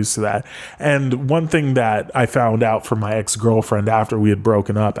to get used to that. And one thing that I found out from my ex-girlfriend after we had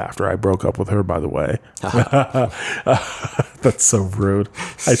broken up, after I broke up with her, by the way. That's so rude.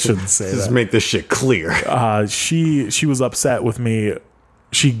 I shouldn't say that. Just make this shit clear. She was upset with me.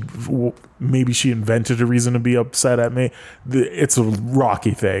 Maybe she invented a reason to be upset at me. It's a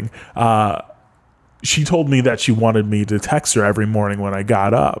Rocky thing. She told me that she wanted me to text her every morning when I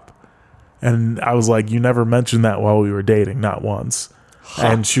got up. And I was like, you never mentioned that while we were dating, not once. Huh.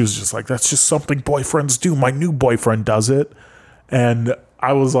 And she was just like, that's just something boyfriends do. My new boyfriend does it. And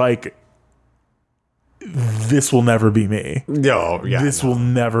I was like, this will never be me. No, yeah. This will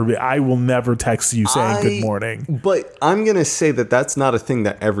never be. I will never text you saying good morning. But I'm going to say that that's not a thing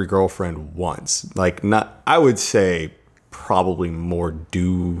that every girlfriend wants. Like, I would say probably more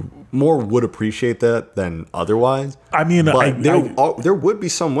would appreciate that than otherwise. I mean, but there would be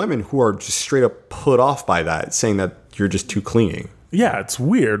some women who are just straight up put off by that, saying that you're just too clingy. Yeah, it's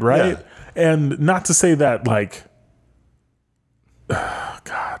weird, right? Yeah. And not to say that, like,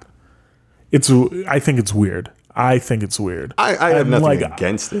 God, I think it's weird. I think it's weird. I have nothing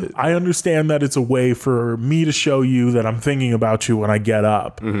against it. I understand that it's a way for me to show you that I'm thinking about you when I get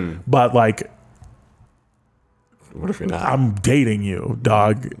up. Mm-hmm. But, like, what if you're not? I'm dating you,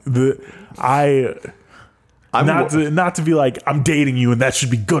 dog. Not to be like, I'm dating you and that should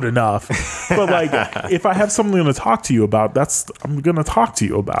be good enough. But like, if I have something to talk to you about, I'm going to talk to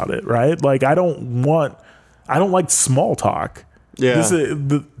you about it, right? Like, I don't like small talk. Yeah.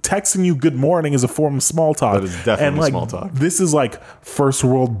 Texting you good morning is a form of small talk. That is definitely and like, small talk. This is like first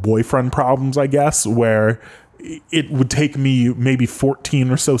world boyfriend problems, I guess, where it would take me maybe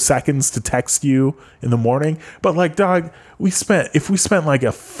 14 or so seconds to text you in the morning. But like, dog, if we spent like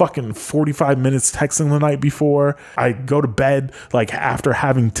a fucking 45 minutes texting the night before, I go to bed like after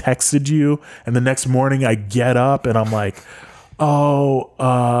having texted you, and the next morning I get up and I'm like,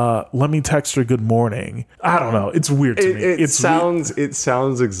 let me text her good morning. I don't know. It's weird to me. It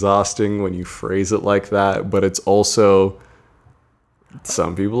sounds exhausting when you phrase it like that, but it's also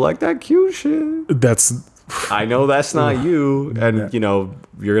some people like that cute shit. I know that's not you, and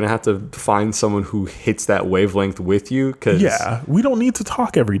you're gonna have to find someone who hits that wavelength with you. Cause we don't need to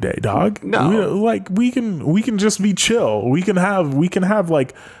talk every day, dog. No, we can just be chill. We can have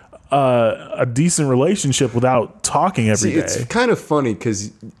like a decent relationship without talking every day. It's kind of funny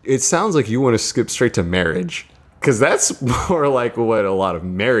because it sounds like you want to skip straight to marriage, because that's more like what a lot of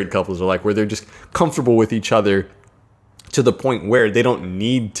married couples are like, where they're just comfortable with each other to the point where they don't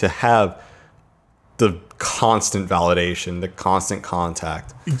need to have the constant validation, the constant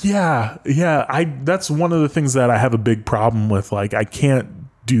contact. Yeah. That's one of the things that I have a big problem with. Like, I can't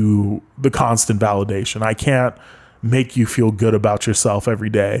do the constant validation. I can't make you feel good about yourself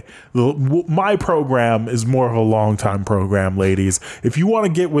every day. My program is more of a long time program, ladies. If you want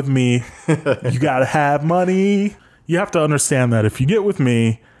to get with me, you got to have money. You have to understand that if you get with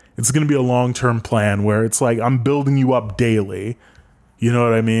me, it's going to be a long-term plan where it's like I'm building you up daily. You know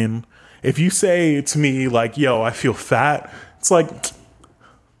what I mean? If you say to me like, yo, I feel fat, it's like,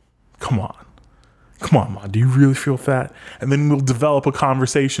 come on, man, do you really feel fat? And then we'll develop a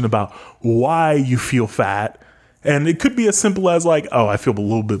conversation about why you feel fat. And it could be as simple as like, oh, I feel a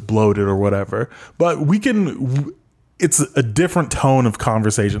little bit bloated or whatever. But it's a different tone of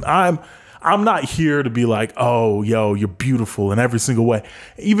conversation. I'm not here to be like, oh, yo, you're beautiful in every single way,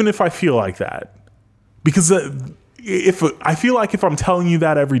 even if I feel like that. Because if I feel like if I'm telling you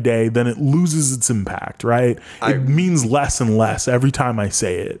that every day, then it loses its impact, right? It means less and less every time I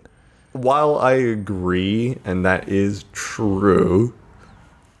say it. While I agree, and that is true,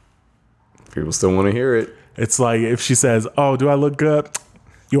 people still want to hear it. It's like if she says, oh, do I look good?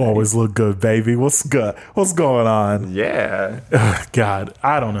 You always look good, baby. What's good? What's going on? Yeah. God,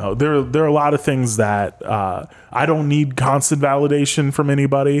 I don't know. There are a lot of things that I don't need constant validation from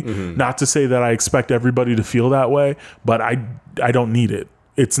anybody. Mm-hmm. Not to say that I expect everybody to feel that way, but I don't need it.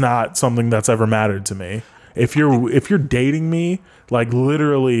 It's not something that's ever mattered to me. If you're dating me, like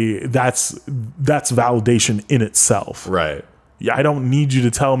literally, that's validation in itself. Right. Yeah, I don't need you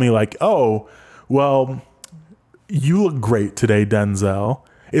to tell me like, oh, well, you look great today, Denzel.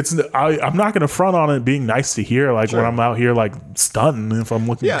 I'm not going to front on it being nice to hear, like when I'm out here like stunting if I'm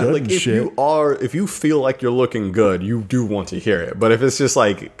looking good like and if shit. If you feel like you're looking good, you do want to hear it. But if it's just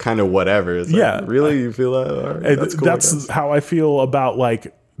like kind of whatever, it's like, really, you feel that? All right, that's cool, that's how I feel about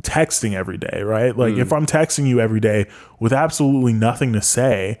like texting every day, right? Like if I'm texting you every day with absolutely nothing to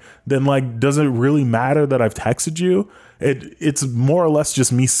say, then like, does it really matter that I've texted you? It's more or less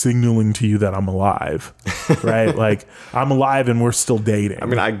just me signaling to you that I'm alive, right? Like I'm alive and we're still dating. I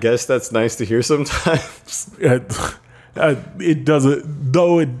mean, I guess that's nice to hear sometimes. It doesn't,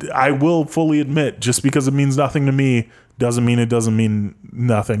 though. I will fully admit, just because it means nothing to me doesn't mean it doesn't mean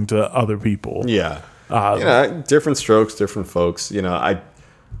nothing to other people. Yeah, different strokes, different folks.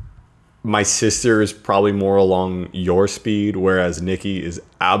 My sister is probably more along your speed, whereas Nikki is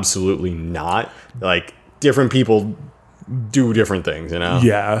absolutely not. Like different people do different things,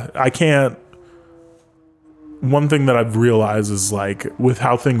 Yeah, I can't. One thing that I've realized is like with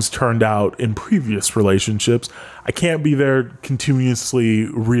how things turned out in previous relationships, I can't be there continuously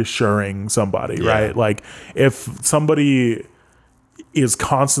reassuring somebody, right? Like if somebody is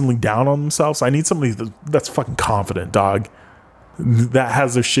constantly down on themselves, I need somebody that's fucking confident, dog. That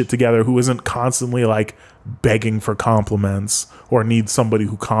has their shit together, who isn't constantly like begging for compliments or needs somebody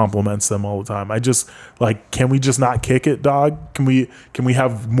who compliments them all the time. I just like, can we just not kick it, dog? Can we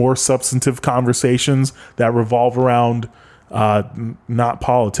have more substantive conversations that revolve around not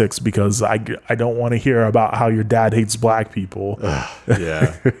politics? Because I don't want to hear about how your dad hates black people.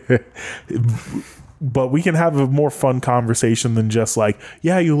 Yeah. But we can have a more fun conversation than just like,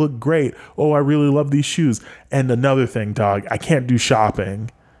 yeah, you look great. Oh, I really love these shoes. And another thing, dog, I can't do shopping.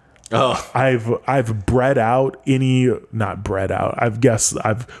 Oh, I've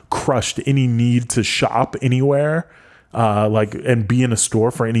crushed any need to shop anywhere, and be in a store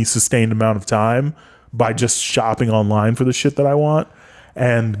for any sustained amount of time by just shopping online for the shit that I want,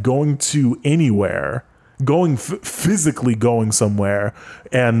 and going to anywhere. Physically going somewhere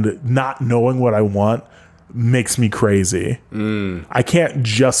and not knowing what I want makes me crazy. I can't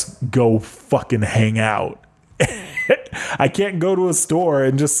just go fucking hang out. I can't go to a store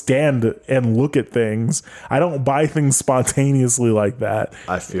and just stand and look at things. I don't buy things spontaneously like that.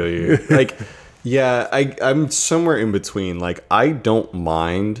 I feel you. Like, yeah, I'm somewhere in between. Like, I don't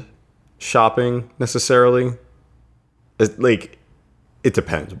mind shopping necessarily. It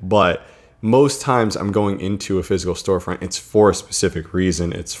depends, but most times I'm going into a physical storefront, it's for a specific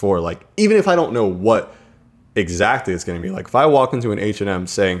reason. It's for like, even if I don't know what exactly it's going to be, like if I walk into an H&M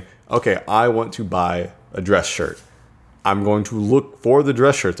saying, okay, I want to buy a dress shirt, I'm going to look for the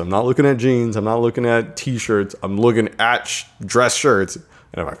dress shirts. I'm not looking at jeans. I'm not looking at t-shirts. I'm looking at dress shirts.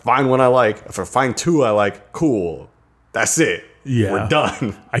 And if I find one I like, if I find two I like, cool. That's it. Yeah. We're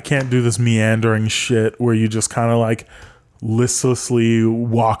done. I can't do this meandering shit where you just kind of like listlessly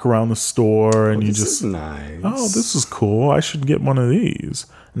walk around the store and you This just, is nice. oh, this is cool. I should get one of these.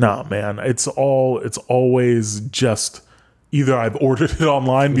 No, man. It's always just either I've ordered it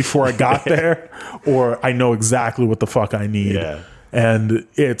online before I got there or I know exactly what the fuck I need. Yeah. And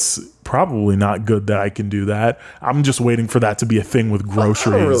it's probably not good that I can do that. I'm just waiting for that to be a thing with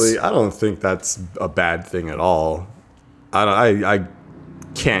groceries. I don't think that's a bad thing at all. I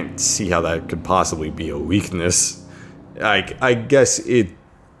can't see how that could possibly be a weakness. I guess it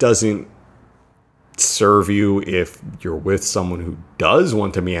doesn't serve you if you're with someone who does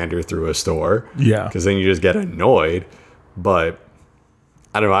want to meander through a store. Yeah. Because then you just get annoyed. But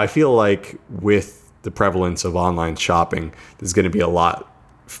I don't know. I feel like with the prevalence of online shopping, there's going to be a lot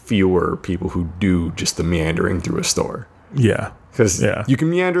fewer people who do just the meandering through a store. Yeah. Because you can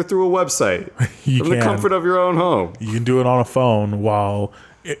meander through a website from the comfort of your own home. You can do it on a phone while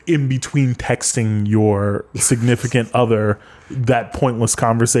in between texting your significant other that pointless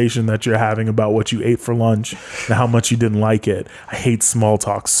conversation that you're having about what you ate for lunch and how much you didn't like it. I hate small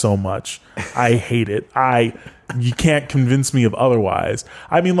talk so much. I hate it. You can't convince me of otherwise.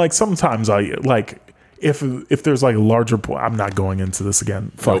 I mean, like sometimes I like if there's like a larger point, I'm not going into this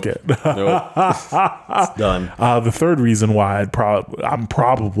again. Fuck it. Nope. It's done. The third reason why I'm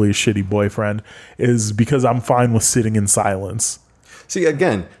probably a shitty boyfriend is because I'm fine with sitting in silence. See,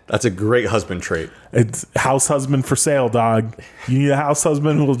 again, that's a great husband trait. It's house husband for sale, dog. You need a house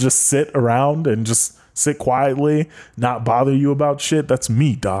husband who will just sit around and just sit quietly, not bother you about shit. That's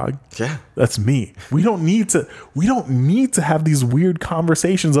me, dog. Yeah. That's me. We don't need to have these weird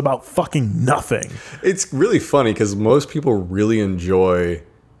conversations about fucking nothing. It's really funny because most people really enjoy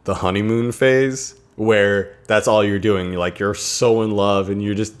the honeymoon phase where that's all you're doing. Like you're so in love and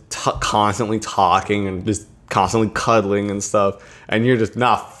you're just constantly talking and just constantly cuddling and stuff. And you're just,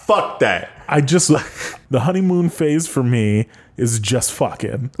 nah, fuck that. The honeymoon phase for me is just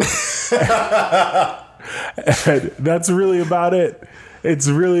fucking. And that's really about it. It's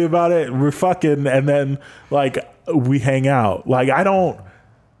really about it. We're fucking, and then like we hang out. Like I don't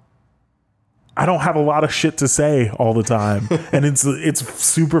have a lot of shit to say all the time, and it's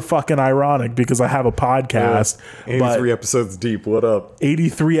super fucking ironic because I have a podcast. 83 episodes deep. What up?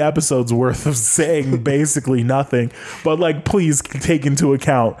 83 episodes worth of saying basically nothing. But like, please take into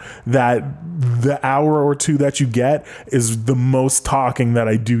account that the hour or two that you get is the most talking that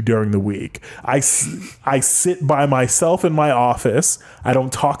I do during the week. I sit by myself in my office. I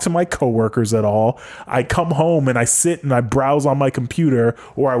don't talk to my coworkers at all. I come home and I sit and I browse on my computer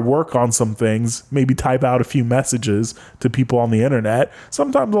or I work on some things, maybe type out a few messages to people on the internet.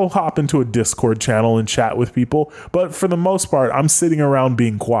 Sometimes I'll hop into a Discord channel and chat with people. But for the most part, I'm sitting around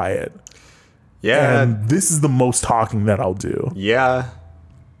being quiet. Yeah. And this is the most talking that I'll do. Yeah.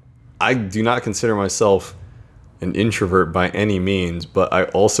 I do not consider myself an introvert by any means, but I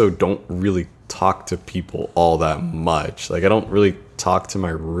also don't really talk to people all that much. Like I don't really talk to my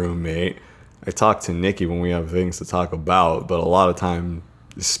roommate. I talk to Nikki when we have things to talk about, but a lot of time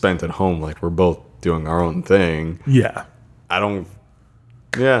is spent at home. Like we're both doing our own thing. Yeah. Never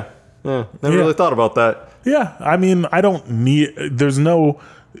really thought about that. Yeah. I mean, there's no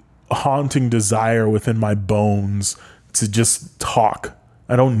haunting desire within my bones to just talk.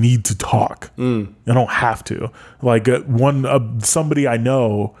 I don't need to talk. I don't have to. Like somebody I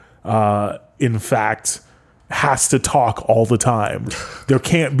know, in fact, has to talk all the time. There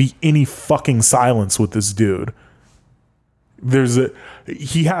can't be any fucking silence with this dude.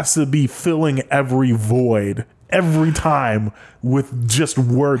 He has to be filling every void every time with just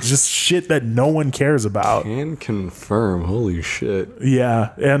words, just shit that no one cares about. Can confirm. Holy shit.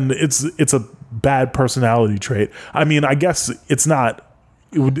 Yeah, and it's a bad personality trait. I mean, I guess it's not.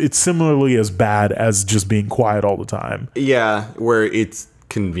 It's similarly as bad as just being quiet all the time. Yeah, where it's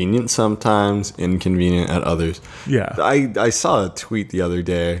convenient sometimes, inconvenient at others. Yeah. I saw a tweet the other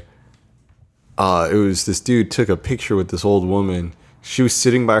day. It was this dude took a picture with this old woman. She was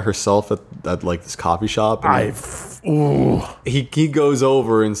sitting by herself at like this coffee shop. And he goes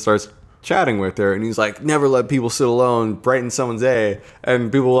over and starts chatting with her, and he's like, never let people sit alone, brighten someone's day. And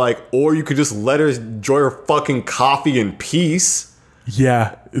people were like, or you could just let her enjoy her fucking coffee in peace.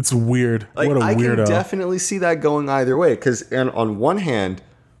 Yeah, it's weird. Like, What a weirdo. I can definitely see that going either way. Because on one hand,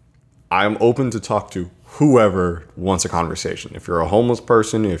 I'm open to talk to whoever wants a conversation. If you're a homeless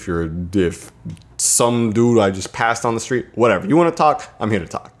person, if some dude I just passed on the street, whatever. You want to talk? I'm here to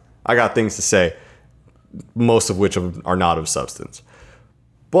talk. I got things to say, most of which are not of substance.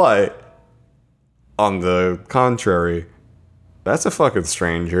 But on the contrary, that's a fucking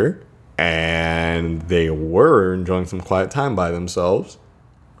stranger, and they were enjoying some quiet time by themselves.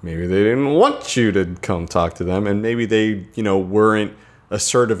 Maybe they didn't want you to come talk to them, and maybe they, weren't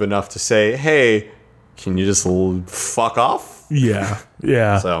assertive enough to say, hey, can you just fuck off? Yeah.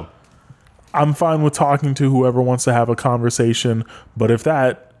 So I'm fine with talking to whoever wants to have a conversation, but if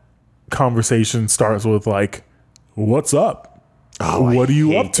that conversation starts with like, what's up? What are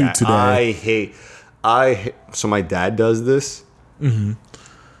you up to today? So my dad does this. Mm-hmm.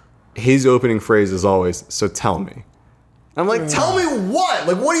 His opening phrase is always, so tell me. I'm like, tell me what?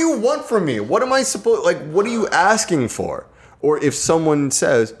 Like, what do you want from me? What am I supposed, like, what are you asking for? Or if someone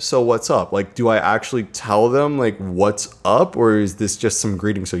says, so what's up? Like, do I actually tell them, like, what's up? Or is this just some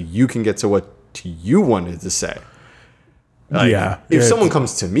greeting so you can get to what you wanted to say? Like, if someone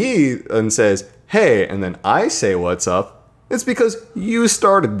comes to me and says, hey, and then I say what's up, it's because you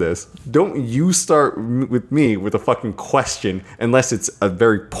started this. Don't you start with me with a fucking question unless it's a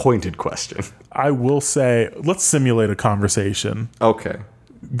very pointed question. I will say, let's simulate a conversation. Okay.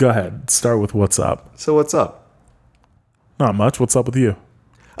 Go ahead. Start with what's up. So what's up? Not much. What's up with you?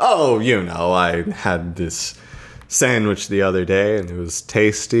 Oh, I had this sandwich the other day and it was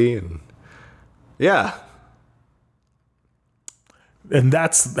tasty and yeah. And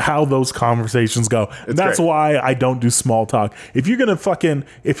that's how those conversations go. And that's great. why I don't do small talk. If you're going to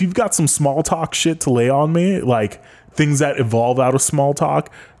if you've got some small talk shit to lay on me, like things that evolve out of small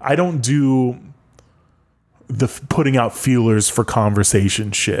talk, I don't do the putting out feelers for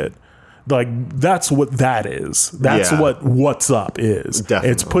conversation shit. Like that's what that is. That's what what's up is. Definitely.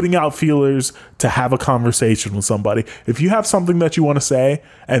 It's putting out feelers to have a conversation with somebody. If you have something that you want to say,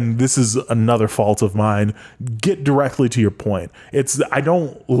 and this is another fault of mine, get directly to your point. I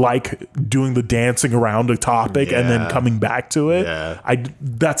don't like doing the dancing around a topic and then coming back to it. Yeah.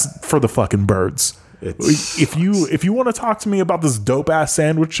 That's for the fucking birds. If you want to talk to me about this dope ass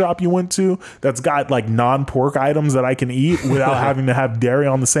sandwich shop you went to that's got like non-pork items that I can eat without having to have dairy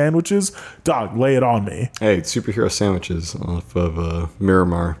on the sandwiches, dog, lay it on me. Hey, superhero sandwiches off of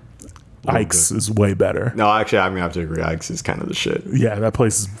Miramar. Ike's is way better. No, actually, I'm gonna have to agree. Ike's is kind of the shit. Yeah, that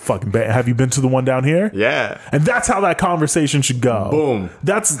place is fucking bad. Have you been to the one down here? Yeah. And that's how that conversation should go. Boom.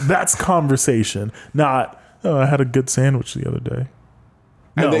 That's conversation, not, oh, I had a good sandwich the other day.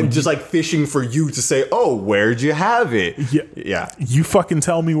 And then just like fishing for you to say, oh, where'd you have it? Yeah. You fucking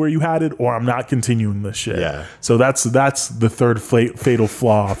tell me where you had it or I'm not continuing this shit. Yeah. So that's the third fatal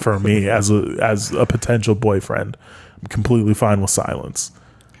flaw for me as a potential boyfriend. I'm completely fine with silence.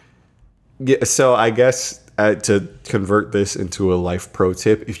 Yeah. So I guess to convert this into a life pro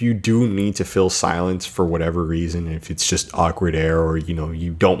tip, if you do need to fill silence for whatever reason, if it's just awkward air or,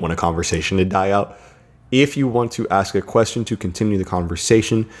 you don't want a conversation to die out, if you want to ask a question to continue the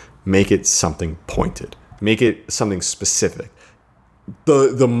conversation, make it something pointed. Make it something specific.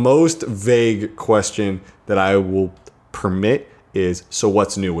 The most vague question that I will permit is, so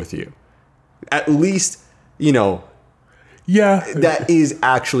what's new with you? At least, Yeah. that is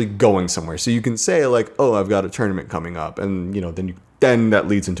actually going somewhere. So you can say like, oh, I've got a tournament coming up. And, then that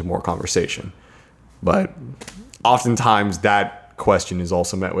leads into more conversation. But oftentimes that question is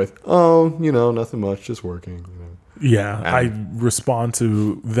also met with, oh, nothing much, just working. Yeah, I respond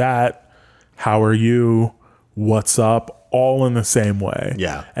to that. How are you? What's up? All in the same way.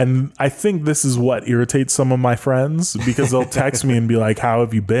 Yeah. And I think this is what irritates some of my friends because they'll text me and be like, how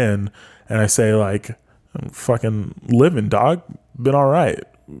have you been? And I say like, I'm fucking living, dog. Been all right.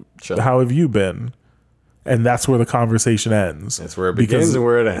 Sure. How have you been? And that's where the conversation ends. That's where it begins and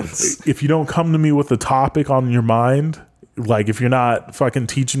where it ends. If you don't come to me with a topic on your mind, like if you're not fucking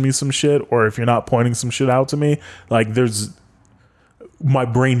teaching me some shit or if you're not pointing some shit out to me, like my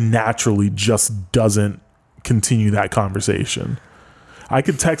brain naturally just doesn't continue that conversation. I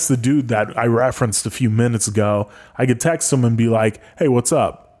could text the dude that I referenced a few minutes ago. I could text him and be like, hey, what's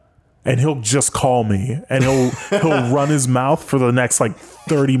up? And he'll just call me and he'll run his mouth for the next like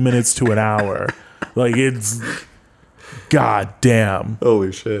 30 minutes to an hour. Like it's god damn.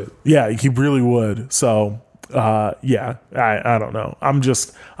 Holy shit. Yeah, he really would. So I don't know.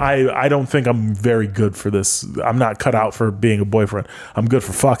 I don't think I'm very good for this. I'm not cut out for being a boyfriend. I'm good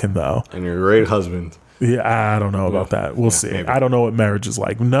for fucking though. And you're a great husband. Yeah, I don't know about that. We'll see. Maybe. I don't know what marriage is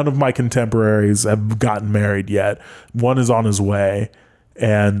like. None of my contemporaries have gotten married yet. One is on his way,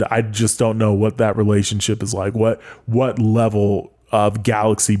 and I just don't know what that relationship is like. What level of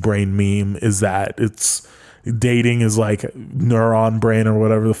galaxy brain meme is that it's dating is like neuron brain or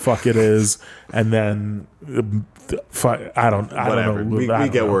whatever the fuck it is, and then I don't know. We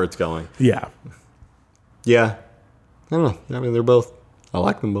get where it's going. Yeah. I don't know. I mean, they're both. I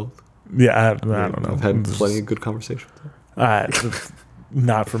like them both. Yeah, I don't know. I've had plenty of good conversations.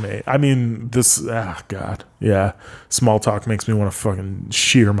 Not for me. I mean, God. Yeah. Small talk makes me want to fucking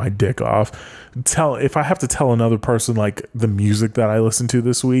shear my dick off. If I have to tell another person like the music that I listened to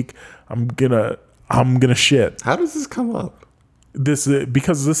this week, I'm gonna shit. How does this come up?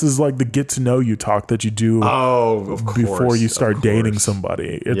 Because this is like the get to know you talk that you do of course, before you start dating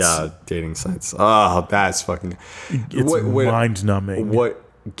somebody. Dating sites. Oh, that's fucking mind numbing. What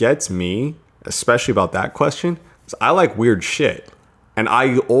gets me, especially about that question, is I like weird shit. And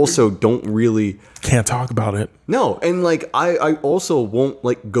I also don't really can't talk about it. No, and like I also won't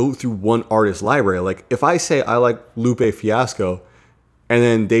like go through one artist library. Like if I say I like Lupe Fiasco, and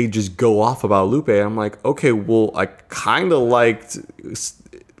then they just go off about Lupe, I'm like, okay, well, I kind of liked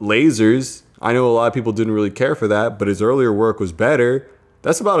Lasers. I know a lot of people didn't really care for that, but his earlier work was better.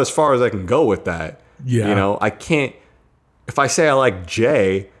 That's about as far as I can go with that. Yeah, you know, I can't. If I say I like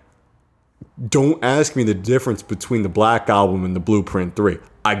Jay, don't ask me the difference between the Black Album and the Blueprint 3.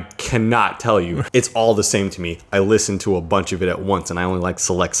 I cannot tell you. It's all the same to me. I listen to a bunch of it at once, and I only like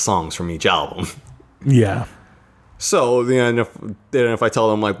select songs from each album. Yeah. So then if I tell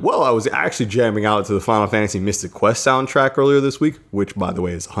them like, well, I was actually jamming out to the Final Fantasy Mystic Quest soundtrack earlier this week, which by the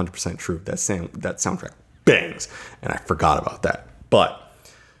way is 100% true. That soundtrack bangs, and I forgot about that. But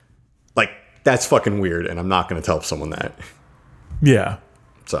like that's fucking weird, and I'm not going to tell someone that. Yeah.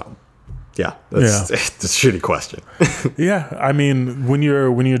 So. Yeah, that's a shitty question. Yeah, I mean, when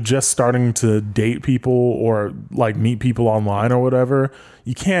you're just starting to date people or like meet people online or whatever,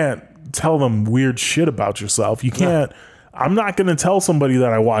 you can't tell them weird shit about yourself. You can't. Yeah. I'm not going to tell somebody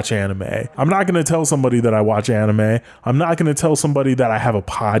that I watch anime. I'm not going to tell somebody that I watch anime. I'm not going to tell somebody that I have a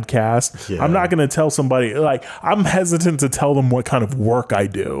podcast. Yeah. I'm not going to tell somebody, like, I'm hesitant to tell them what kind of work I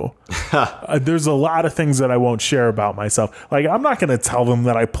do. There's a lot of things that I won't share about myself. Like, I'm not going to tell them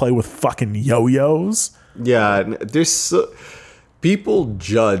that I play with fucking yo-yos. Yeah, people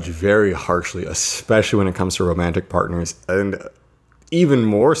judge very harshly, especially when it comes to romantic partners. And even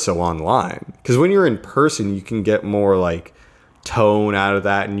more so online, because when you're in person, you can get more like tone out of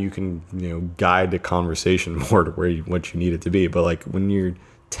that, and you can guide the conversation more to what you need it to be. But like when you're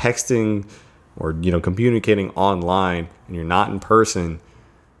texting or communicating online and you're not in person,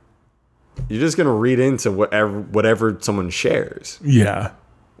 you're just gonna read into whatever someone shares. Yeah.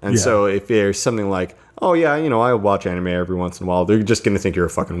 And so if there's something like, oh yeah, I watch anime every once in a while, they're just going to think you're a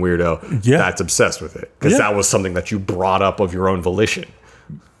fucking weirdo that's obsessed with it. Because that was something that you brought up of your own volition.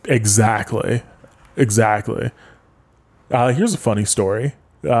 Exactly. Here's a funny story.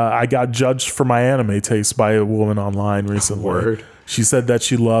 I got judged for my anime taste by a woman online recently. Word. She said that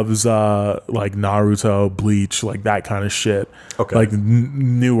she loves like Naruto, Bleach, like that kind of shit. Okay. Like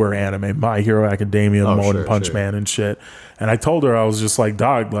newer anime, My Hero Academia, Modern Punch Man and shit. And I told her, I was just like,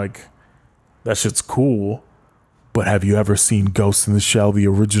 dog, like that shit's cool. But have you ever seen Ghost in the Shell, the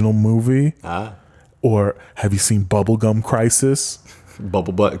original movie? Or have you seen Bubblegum Crisis?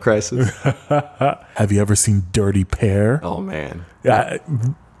 Bubble Butt Crisis? Have you ever seen Dirty Pair? Oh, man.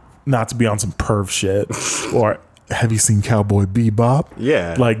 Not to be on some perv shit. Or have you seen Cowboy Bebop?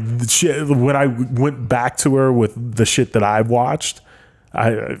 Yeah. Like, the shit, when I went back to her with the shit that I watched,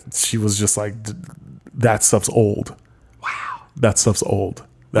 she was just like, that stuff's old. Wow. That stuff's old.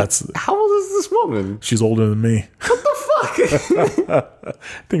 How old is this woman? She's older than me. What the fuck? I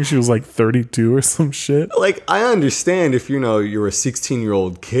think she was like 32 or some shit. Like, I understand if you're a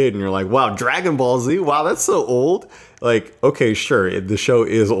 16-year-old kid and you're like, wow, Dragon Ball Z, wow, that's so old. Like, okay, sure, the show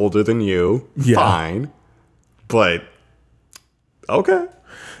is older than you. Yeah. Fine. But, okay.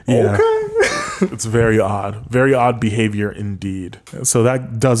 Yeah. Okay. It's very odd. Very odd behavior indeed. So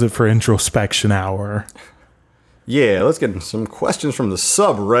that does it for Introspection Hour. Yeah, let's get some questions from the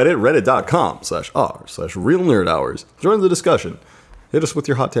subreddit, reddit.com/r/realnerdhours. Join the discussion. Hit us with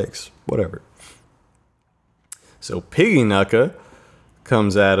your hot takes, whatever. So Piggy Nucka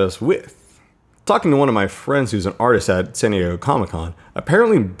comes at us with, talking to one of my friends who's an artist at San Diego Comic-Con.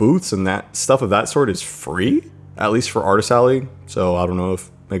 Apparently booths and that stuff of that sort is free, at least for Artist Alley. So I don't know if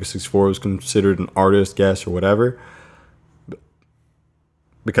Mega 64 was considered an artist, guest, or whatever.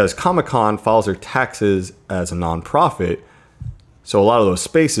 Because Comic-Con files their taxes as a non-profit, so a lot of those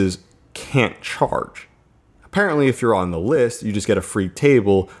spaces can't charge. Apparently, if you're on the list, you just get a free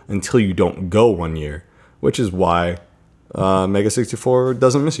table until you don't go 1 year, which is why Mega 64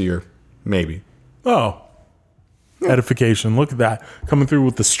 doesn't miss a year. Maybe. Oh. Edification. Look at that. Coming through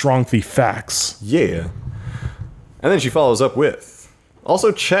with the strong facts. Yeah. And then she follows up with,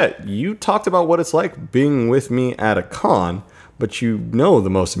 also, Chet, you talked about what it's like being with me at a con, but you know the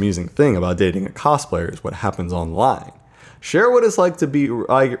most amusing thing about dating a cosplayer is what happens online. Share what it's like to be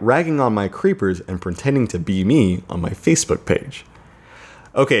ragging on my creepers and pretending to be me on my Facebook page.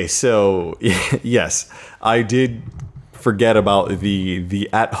 Okay, so yes, I did forget about the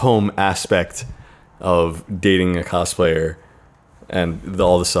at-home aspect of dating a cosplayer and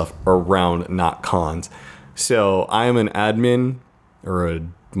all the stuff around not cons. So I am an admin or a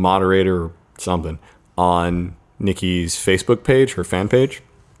moderator or something on Nikki's Facebook page, her fan page.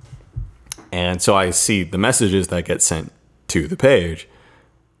 And so I see the messages that get sent to the page.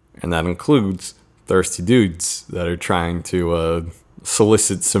 And that includes thirsty dudes that are trying to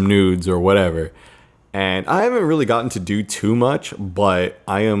solicit some nudes or whatever. And I haven't really gotten to do too much, but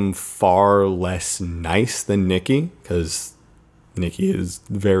I am far less nice than Nikki because Nikki is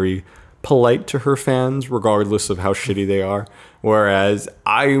very polite to her fans, regardless of how shitty they are. Whereas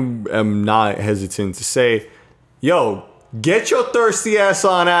I am not hesitant to say, yo, get your thirsty ass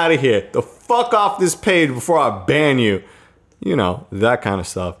on out of here. The fuck off this page before I ban you. You know, that kind of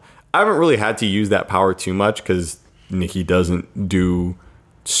stuff. I haven't really had to use that power too much because Nikki doesn't do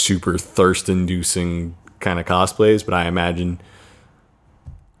super thirst-inducing kind of cosplays, but I imagine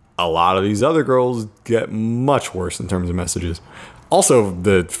a lot of these other girls get much worse in terms of messages. Also,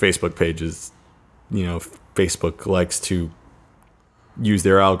 the Facebook pages, you know, Facebook likes to use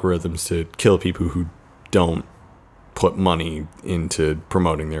their algorithms to kill people who don't put money into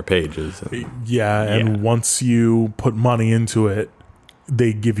promoting their pages. Yeah, and once you put money into it,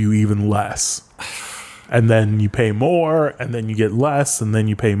 they give you even less. And then you pay more, and then you get less, and then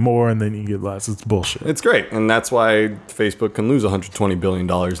you pay more, and then you get less. It's bullshit. It's great, and that's why Facebook can lose $120 billion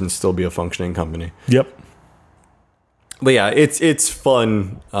and still be a functioning company. Yep. But yeah, it's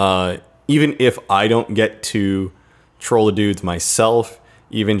fun. Even if I don't get to troll the dudes myself,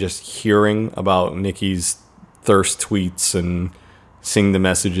 even just hearing about Nikki's thirst tweets and seeing the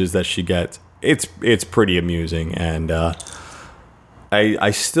messages that she gets, it's pretty amusing. And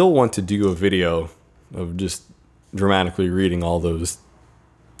I still want to do a video of just dramatically reading all those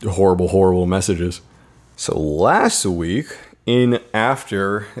horrible messages. So last week,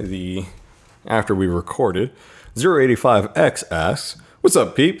 after we recorded, 085X asks, "What's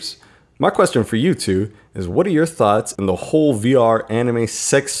up, peeps? My question for you two is, what are your thoughts on the whole VR anime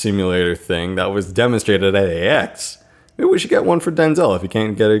sex simulator thing that was demonstrated at AX? Maybe we should get one for Denzel if he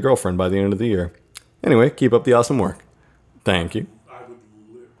can't get a girlfriend by the end of the year. Anyway, keep up the awesome work. Thank you."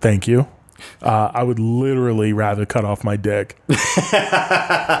 Thank you. I would literally rather cut off my dick.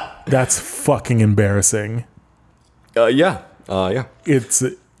 That's fucking embarrassing. Yeah.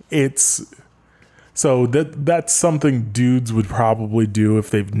 It's so that's something dudes would probably do if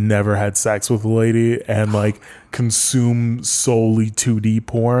they've never had sex with a lady and like consume solely 2D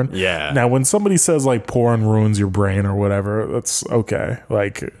porn. Yeah. Now, when somebody says like porn ruins your brain or whatever, that's okay.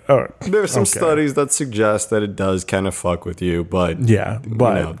 Like, there are some studies that suggest that it does kind of fuck with you, but yeah.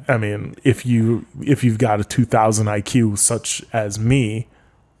 But I mean, if you've got a 2000 IQ such as me.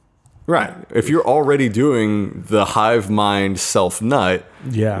 Right. If you're already doing the hive mind self nut,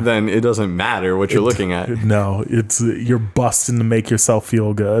 then it doesn't matter what you're looking at. No, you're busting to make yourself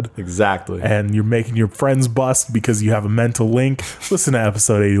feel good. Exactly. And you're making your friends bust because you have a mental link. Listen to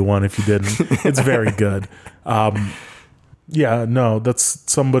episode 81 if you didn't. It's very good. Yeah, no,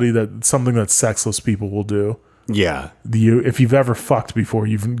 that's something that sexless people will do. Yeah. If you've ever fucked before,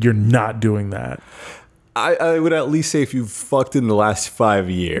 you're not doing that. I would at least say if you've fucked in the last 5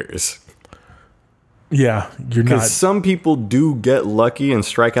 years. Yeah, you're not. Because some people do get lucky and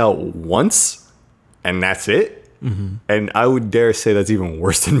strike out once, and that's it. Mm-hmm. And I would dare say that's even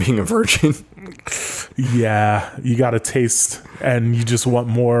worse than being a virgin. Yeah, you got a taste, and you just want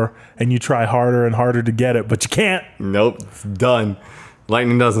more, and you try harder and harder to get it, but you can't. Nope, it's done.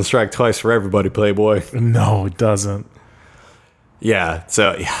 Lightning doesn't strike twice for everybody, Playboy. No, it doesn't. Yeah,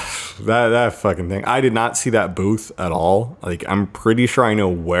 so that fucking thing. I did not see that booth at all. Like, I'm pretty sure I know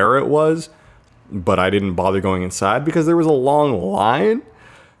where it was, but I didn't bother going inside because there was a long line,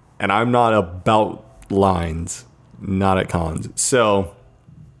 and I'm not about lines, not at cons. So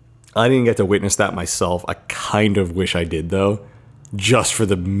I didn't get to witness that myself. I kind of wish I did, though, just for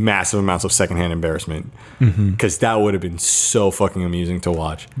the massive amounts of secondhand embarrassment, because that would have been so fucking amusing to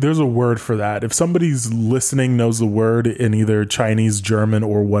watch. There's a word for that. If somebody's listening knows the word in either Chinese, German,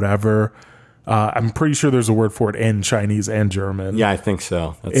 or whatever, I'm pretty sure there's a word for it in Chinese and German. Yeah, I think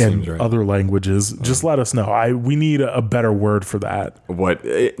so. That and seems right. Other languages. Just let us know. We need a better word for that. What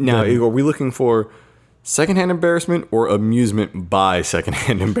now? Are we looking for Secondhand embarrassment or amusement by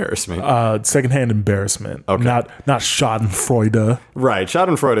secondhand embarrassment? Secondhand embarrassment. Okay. Not Schadenfreude. Right.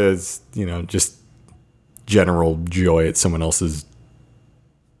 Schadenfreude is, just general joy at someone else's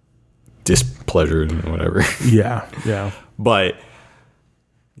displeasure and whatever. Yeah. Yeah. But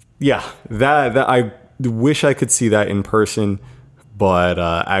yeah, that I wish I could see that in person, but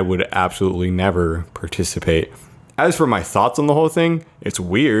I would absolutely never participate. As for my thoughts on the whole thing, it's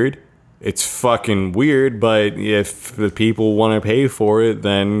weird. It's fucking weird, but if the people want to pay for it,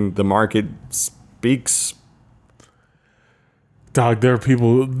 then the market speaks. Dog, there are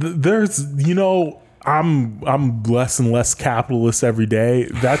people. There's, I'm less and less capitalist every day.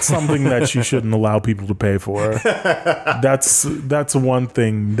 That's something that you shouldn't allow people to pay for. That's one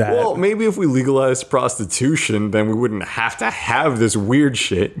thing that. Well, maybe if we legalized prostitution, then we wouldn't have to have this weird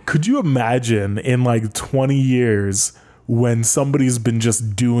shit. Could you imagine in like 20 years when somebody's been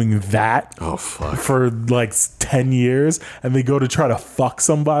just doing that for like 10 years and they go to try to fuck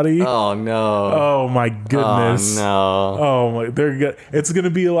somebody? Oh no. Oh my goodness. Oh no. Oh my, it's going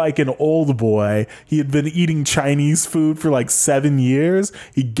to be like an old boy. He had been eating Chinese food for like 7 years.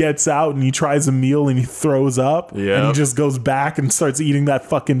 He gets out and he tries a meal and he throws up. Yep. And he just goes back and starts eating that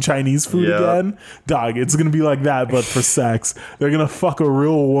fucking Chinese food again. Dog, it's going to be like that, but for sex. They're going to fuck a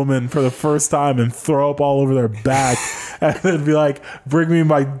real woman for the first time and throw up all over their back. And then be like, bring me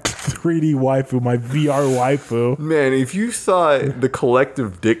my 3D waifu, my VR waifu. Man, if you thought the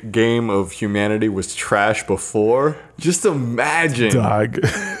collective dick game of humanity was trash before, just imagine. Dog.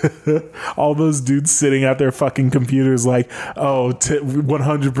 All those dudes sitting at their fucking computers like,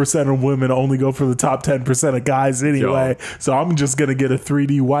 100% of women only go for the top 10% of guys anyway. So I'm just going to get a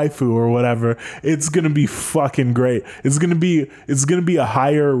 3D waifu or whatever. It's going to be fucking great. It's going to be a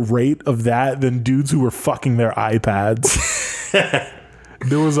higher rate of that than dudes who were fucking their iPads.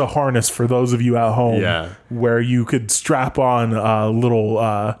 There was a harness for those of you at home where you could strap on a little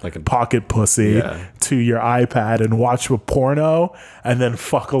like a pocket pussy to your iPad and watch a porno and then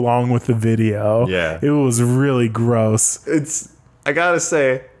fuck along with the video. Yeah. It was really gross. It's, I gotta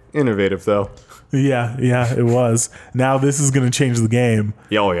say, innovative though. Yeah, it was. Now this is going to change the game.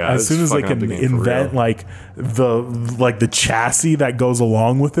 Oh yeah. As soon as they can invent like the chassis that goes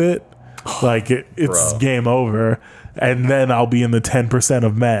along with it, like it's game over. And then I'll be in the 10%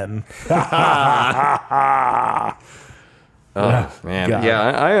 of men. Oh man, God. Yeah,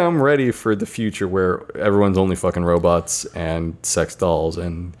 I am ready for the future where everyone's only fucking robots and sex dolls,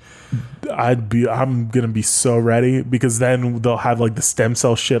 and I'm gonna be so ready because then they'll have like the stem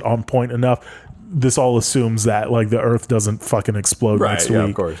cell shit on point enough. This all assumes that like the Earth doesn't fucking explode next week,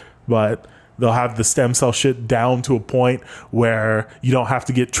 of course, but. They'll have the stem cell shit down to a point where you don't have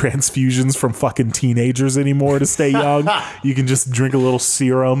to get transfusions from fucking teenagers anymore to stay young. You can just drink a little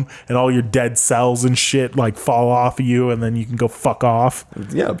serum and all your dead cells and shit like fall off of you and then you can go fuck off.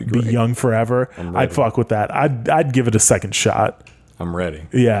 Yeah, it'd be great. Be young forever. I'd fuck with that. I'd give it a second shot. I'm ready.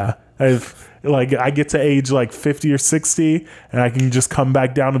 Yeah. I get to age like 50 or 60 and I can just come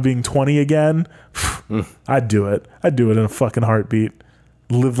back down to being 20 again. I'd do it. I'd do it in a fucking heartbeat.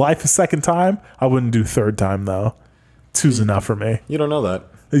 Live life a second time. I wouldn't do third time though. Two's enough for me. You don't know that.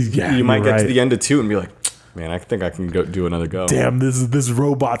 Yeah, you might get to the end of 2 and be like, man, I think I can go do another go. Damn, this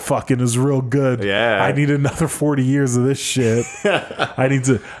robot fucking is real good. Yeah, I need another 40 years of this shit.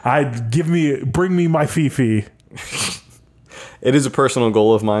 Bring me my Fifi. It is a personal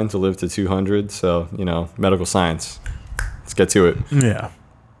goal of mine to live to 200. So medical science. Let's get to it. Yeah.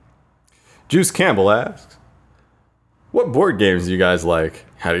 Juice Campbell asks, what board games do you guys like?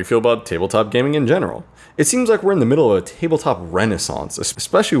 How do you feel about tabletop gaming in general? It seems like we're in the middle of a tabletop renaissance,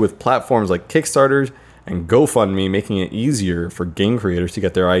 especially with platforms like Kickstarter and GoFundMe making it easier for game creators to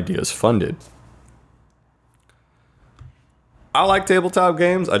get their ideas funded. I like tabletop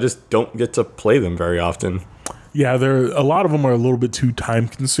games. I just don't get to play them very often. Yeah, a lot of them are a little bit too time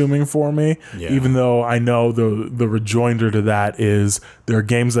consuming for me. Yeah. Even though I know the rejoinder to that is there are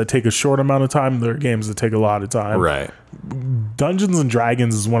games that take a short amount of time, there are games that take a lot of time. Right. Dungeons and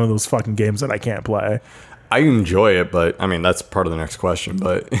Dragons is one of those fucking games that I can't play. I enjoy it, but I mean that's part of the next question.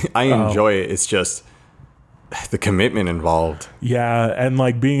 But I enjoy it. It's just the commitment involved. Yeah, and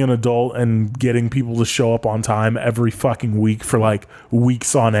like being an adult and getting people to show up on time every fucking week for like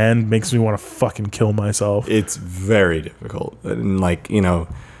weeks on end makes me want to fucking kill myself. It's very difficult. And like, I know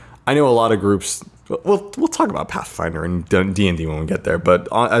a lot of groups, we'll talk about Pathfinder and D&D when we get there, but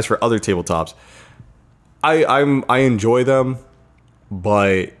as for other tabletops, I enjoy them,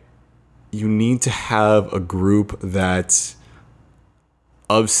 but you need to have a group that's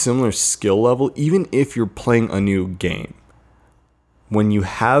of similar skill level, even if you're playing a new game. When you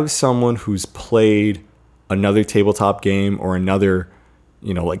have someone who's played another tabletop game or another,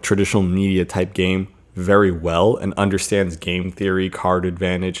 like traditional media type game very well and understands game theory, card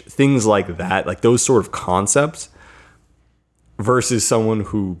advantage, things like that, like those sort of concepts, versus someone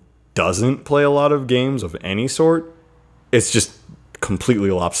who doesn't play a lot of games of any sort. It's just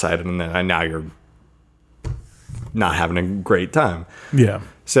completely lopsided, and then now you're not having a great time. Yeah.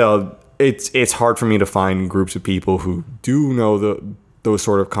 So it's hard for me to find groups of people who do know those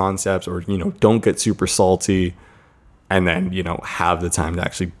sort of concepts, or don't get super salty, and then have the time to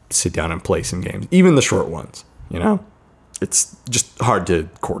actually sit down and play some games, even the short ones. It's just hard to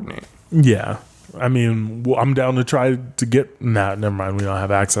coordinate. Yeah. I mean, I'm down to try to get. Nah, never mind. We don't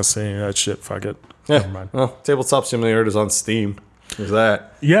have access to any of that shit. Fuck it. Yeah. Never mind. Well, Tabletop Simulator is on Steam. There's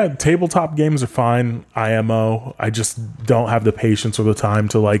that. Yeah, tabletop games are fine. IMO. I just don't have the patience or the time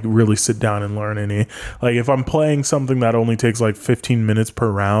to like really sit down and learn any. Like if I'm playing something that only takes like 15 minutes per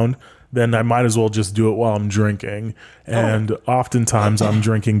round, then I might as well just do it while I'm drinking. And oftentimes I'm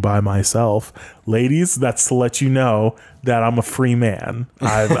drinking by myself. Ladies, that's to let you know that I'm a free man.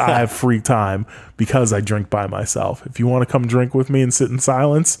 I have free time because I drink by myself. If you want to come drink with me and sit in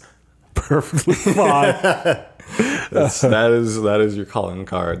silence, perfectly fine. That is your calling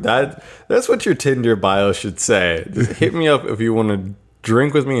card. That's what your Tinder bio should say. Just hit me up if you want to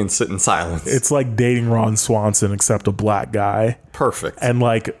drink with me and sit in silence. It's like dating Ron Swanson, except a black guy. Perfect. And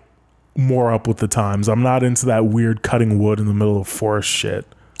like more up with the times. I'm not into that weird cutting wood in the middle of forest shit.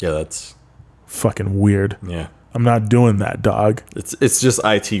 Yeah, that's fucking weird. Yeah. I'm not doing that, dog. It's just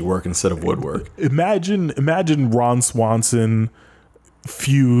IT work instead of woodwork. Imagine Ron Swanson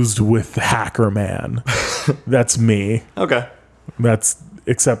fused with Hacker Man. That's me. Okay. That's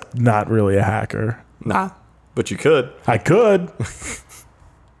except not really a hacker. Nah, but you could. I could.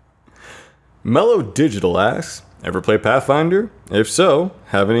 Mellow Digital asks, ever play Pathfinder? If so,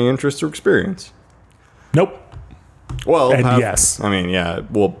 have any interest or experience? Nope. Well, and yes. I mean, yeah.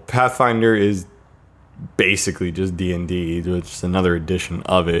 Well, Pathfinder is basically just D&D. It's just another edition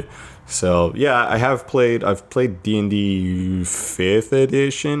of it. So, yeah, I've played D&D 5th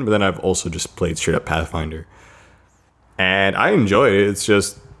edition, but then I've also just played straight up Pathfinder. And I enjoy it. It's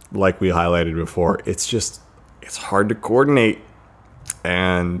just, like we highlighted before, it's hard to coordinate.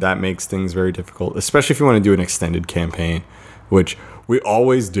 And that makes things very difficult, especially if you want to do an extended campaign, which we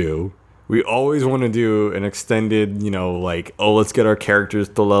always do. We always want to do an extended, like, let's get our characters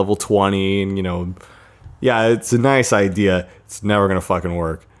to level 20. And, yeah, it's a nice idea. It's never going to fucking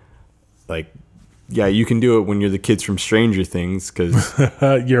work. Like, yeah, you can do it when you're the kids from Stranger Things because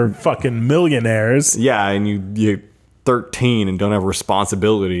you're fucking millionaires. Yeah, and you're 13 and don't have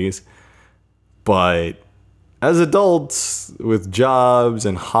responsibilities. But as adults with jobs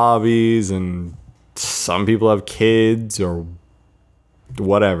and hobbies, and some people have kids or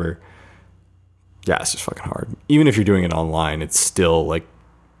whatever, yeah, it's just fucking hard. Even if you're doing it online, it's still like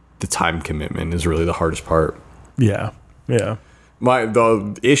the time commitment is really the hardest part. Yeah, yeah.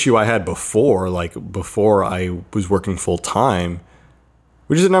 The issue I had before I was working full time,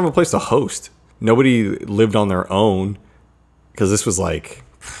 we just didn't have a place to host. Nobody lived on their own because this was like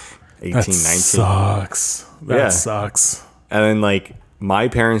 18, that 19. Sucks. That sucks. And then like my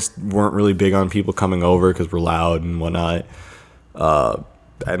parents weren't really big on people coming over because we're loud and whatnot.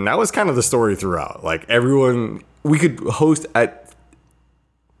 And that was kind of the story throughout. Like everyone, we could host at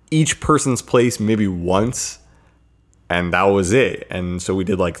each person's place maybe once. And that was it. And so we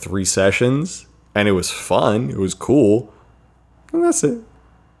did like 3 sessions. And it was fun. It was cool. And that's it.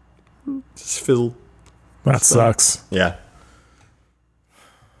 Just fizzled. That sucks. Yeah.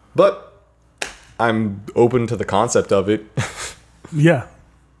 But I'm open to the concept of it. Yeah.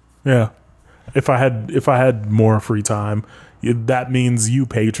 Yeah. If I had more free time, that means you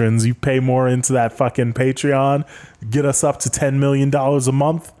patrons, you pay more into that fucking Patreon, get us up to $10 million a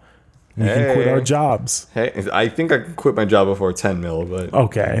month. We can quit our jobs. Hey, I think I can quit my job before 10 mil, but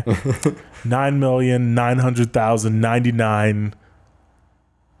okay. 9,900,099.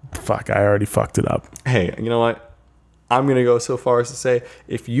 Fuck, I already fucked it up. Hey, you know what? I'm gonna go so far as to say,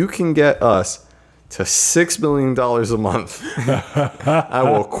 if you can get us to $6 million a month, I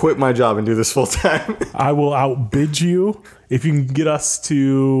will quit my job and do this full time. I will outbid you if you can get us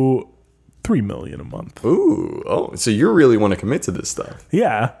to $3 million a month. Ooh, so you really want to commit to this stuff?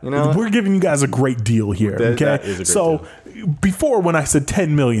 Yeah, we're giving you guys a great deal here. Okay, that is a great deal. Before when I said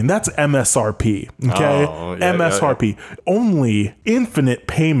 10 million, that's MSRP. Okay, MSRP only infinite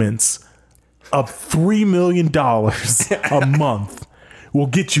payments of $3 million a month will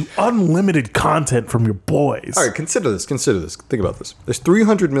get you unlimited content from your boys. All right, consider this. Think about this. There's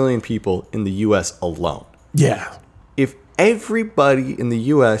 300 million people in the U.S. alone. Yeah. If everybody in the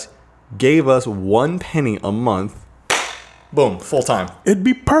U.S. gave us 1 penny a month, boom, full time. It'd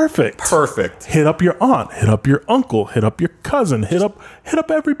be perfect. Perfect. Hit up your aunt, hit up your uncle, hit up your cousin, hit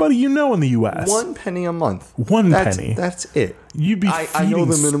up everybody you know in the U.S. 1 penny a month. One penny. That's it. You'd be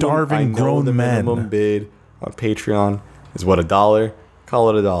feeding starving grown the men. minimum bid on Patreon is what, $1? Call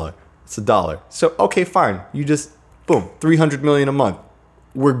it $1. It's $1. So okay, fine. You just boom, 300 million a month.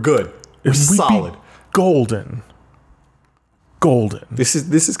 We're good. We're solid. Golden. This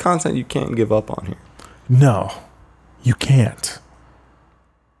is content you can't give up on here. No, you can't.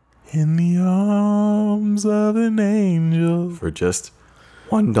 In the arms of an angel. For just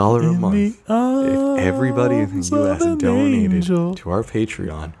 $1 a month, if everybody in the U.S. donated to our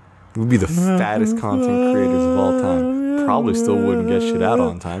Patreon, we'd be the fattest content creators of all time. Probably still wouldn't get shit out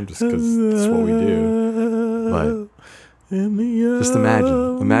on time just because that's what we do. But just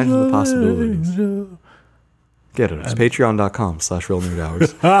imagine the possibilities. Get it. It's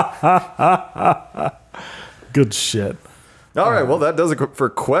patreon.com/realnerdhours. Good shit. All right. Well, that does it for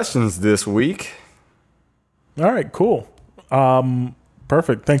questions this week. All right, cool.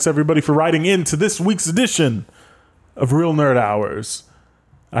 Perfect. Thanks everybody for writing into this week's edition of Real Nerd Hours.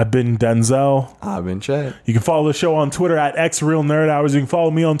 I've been Denzel. I've been Chad. You can follow the show on Twitter at @XRealNerdHours. You can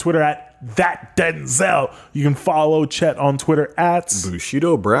follow me on Twitter at ThatDenzel. You can follow Chet on Twitter at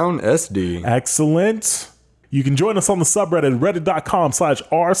Bushido Brown SD. Excellent. You can join us on the subreddit,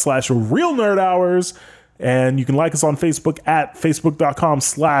 reddit.com/r/realnerdhours. And you can like us on Facebook at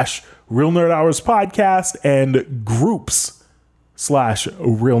facebook.com/realnerdhourspodcast and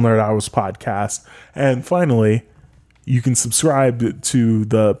groups/Real Nerd Hours Podcast. And finally, you can subscribe to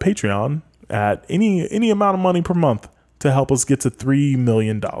the Patreon at any amount of money per month to help us get to $3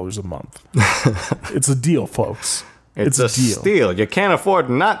 million a month. It's a deal, folks. It's a steal. You can't afford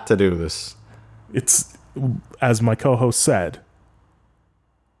not to do this. It's, as my co-host said,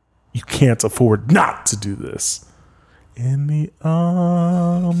 you can't afford not to do this. In the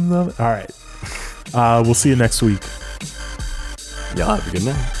arms of... All right. We'll see you next week. Y'all have a good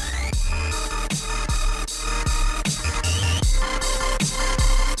night.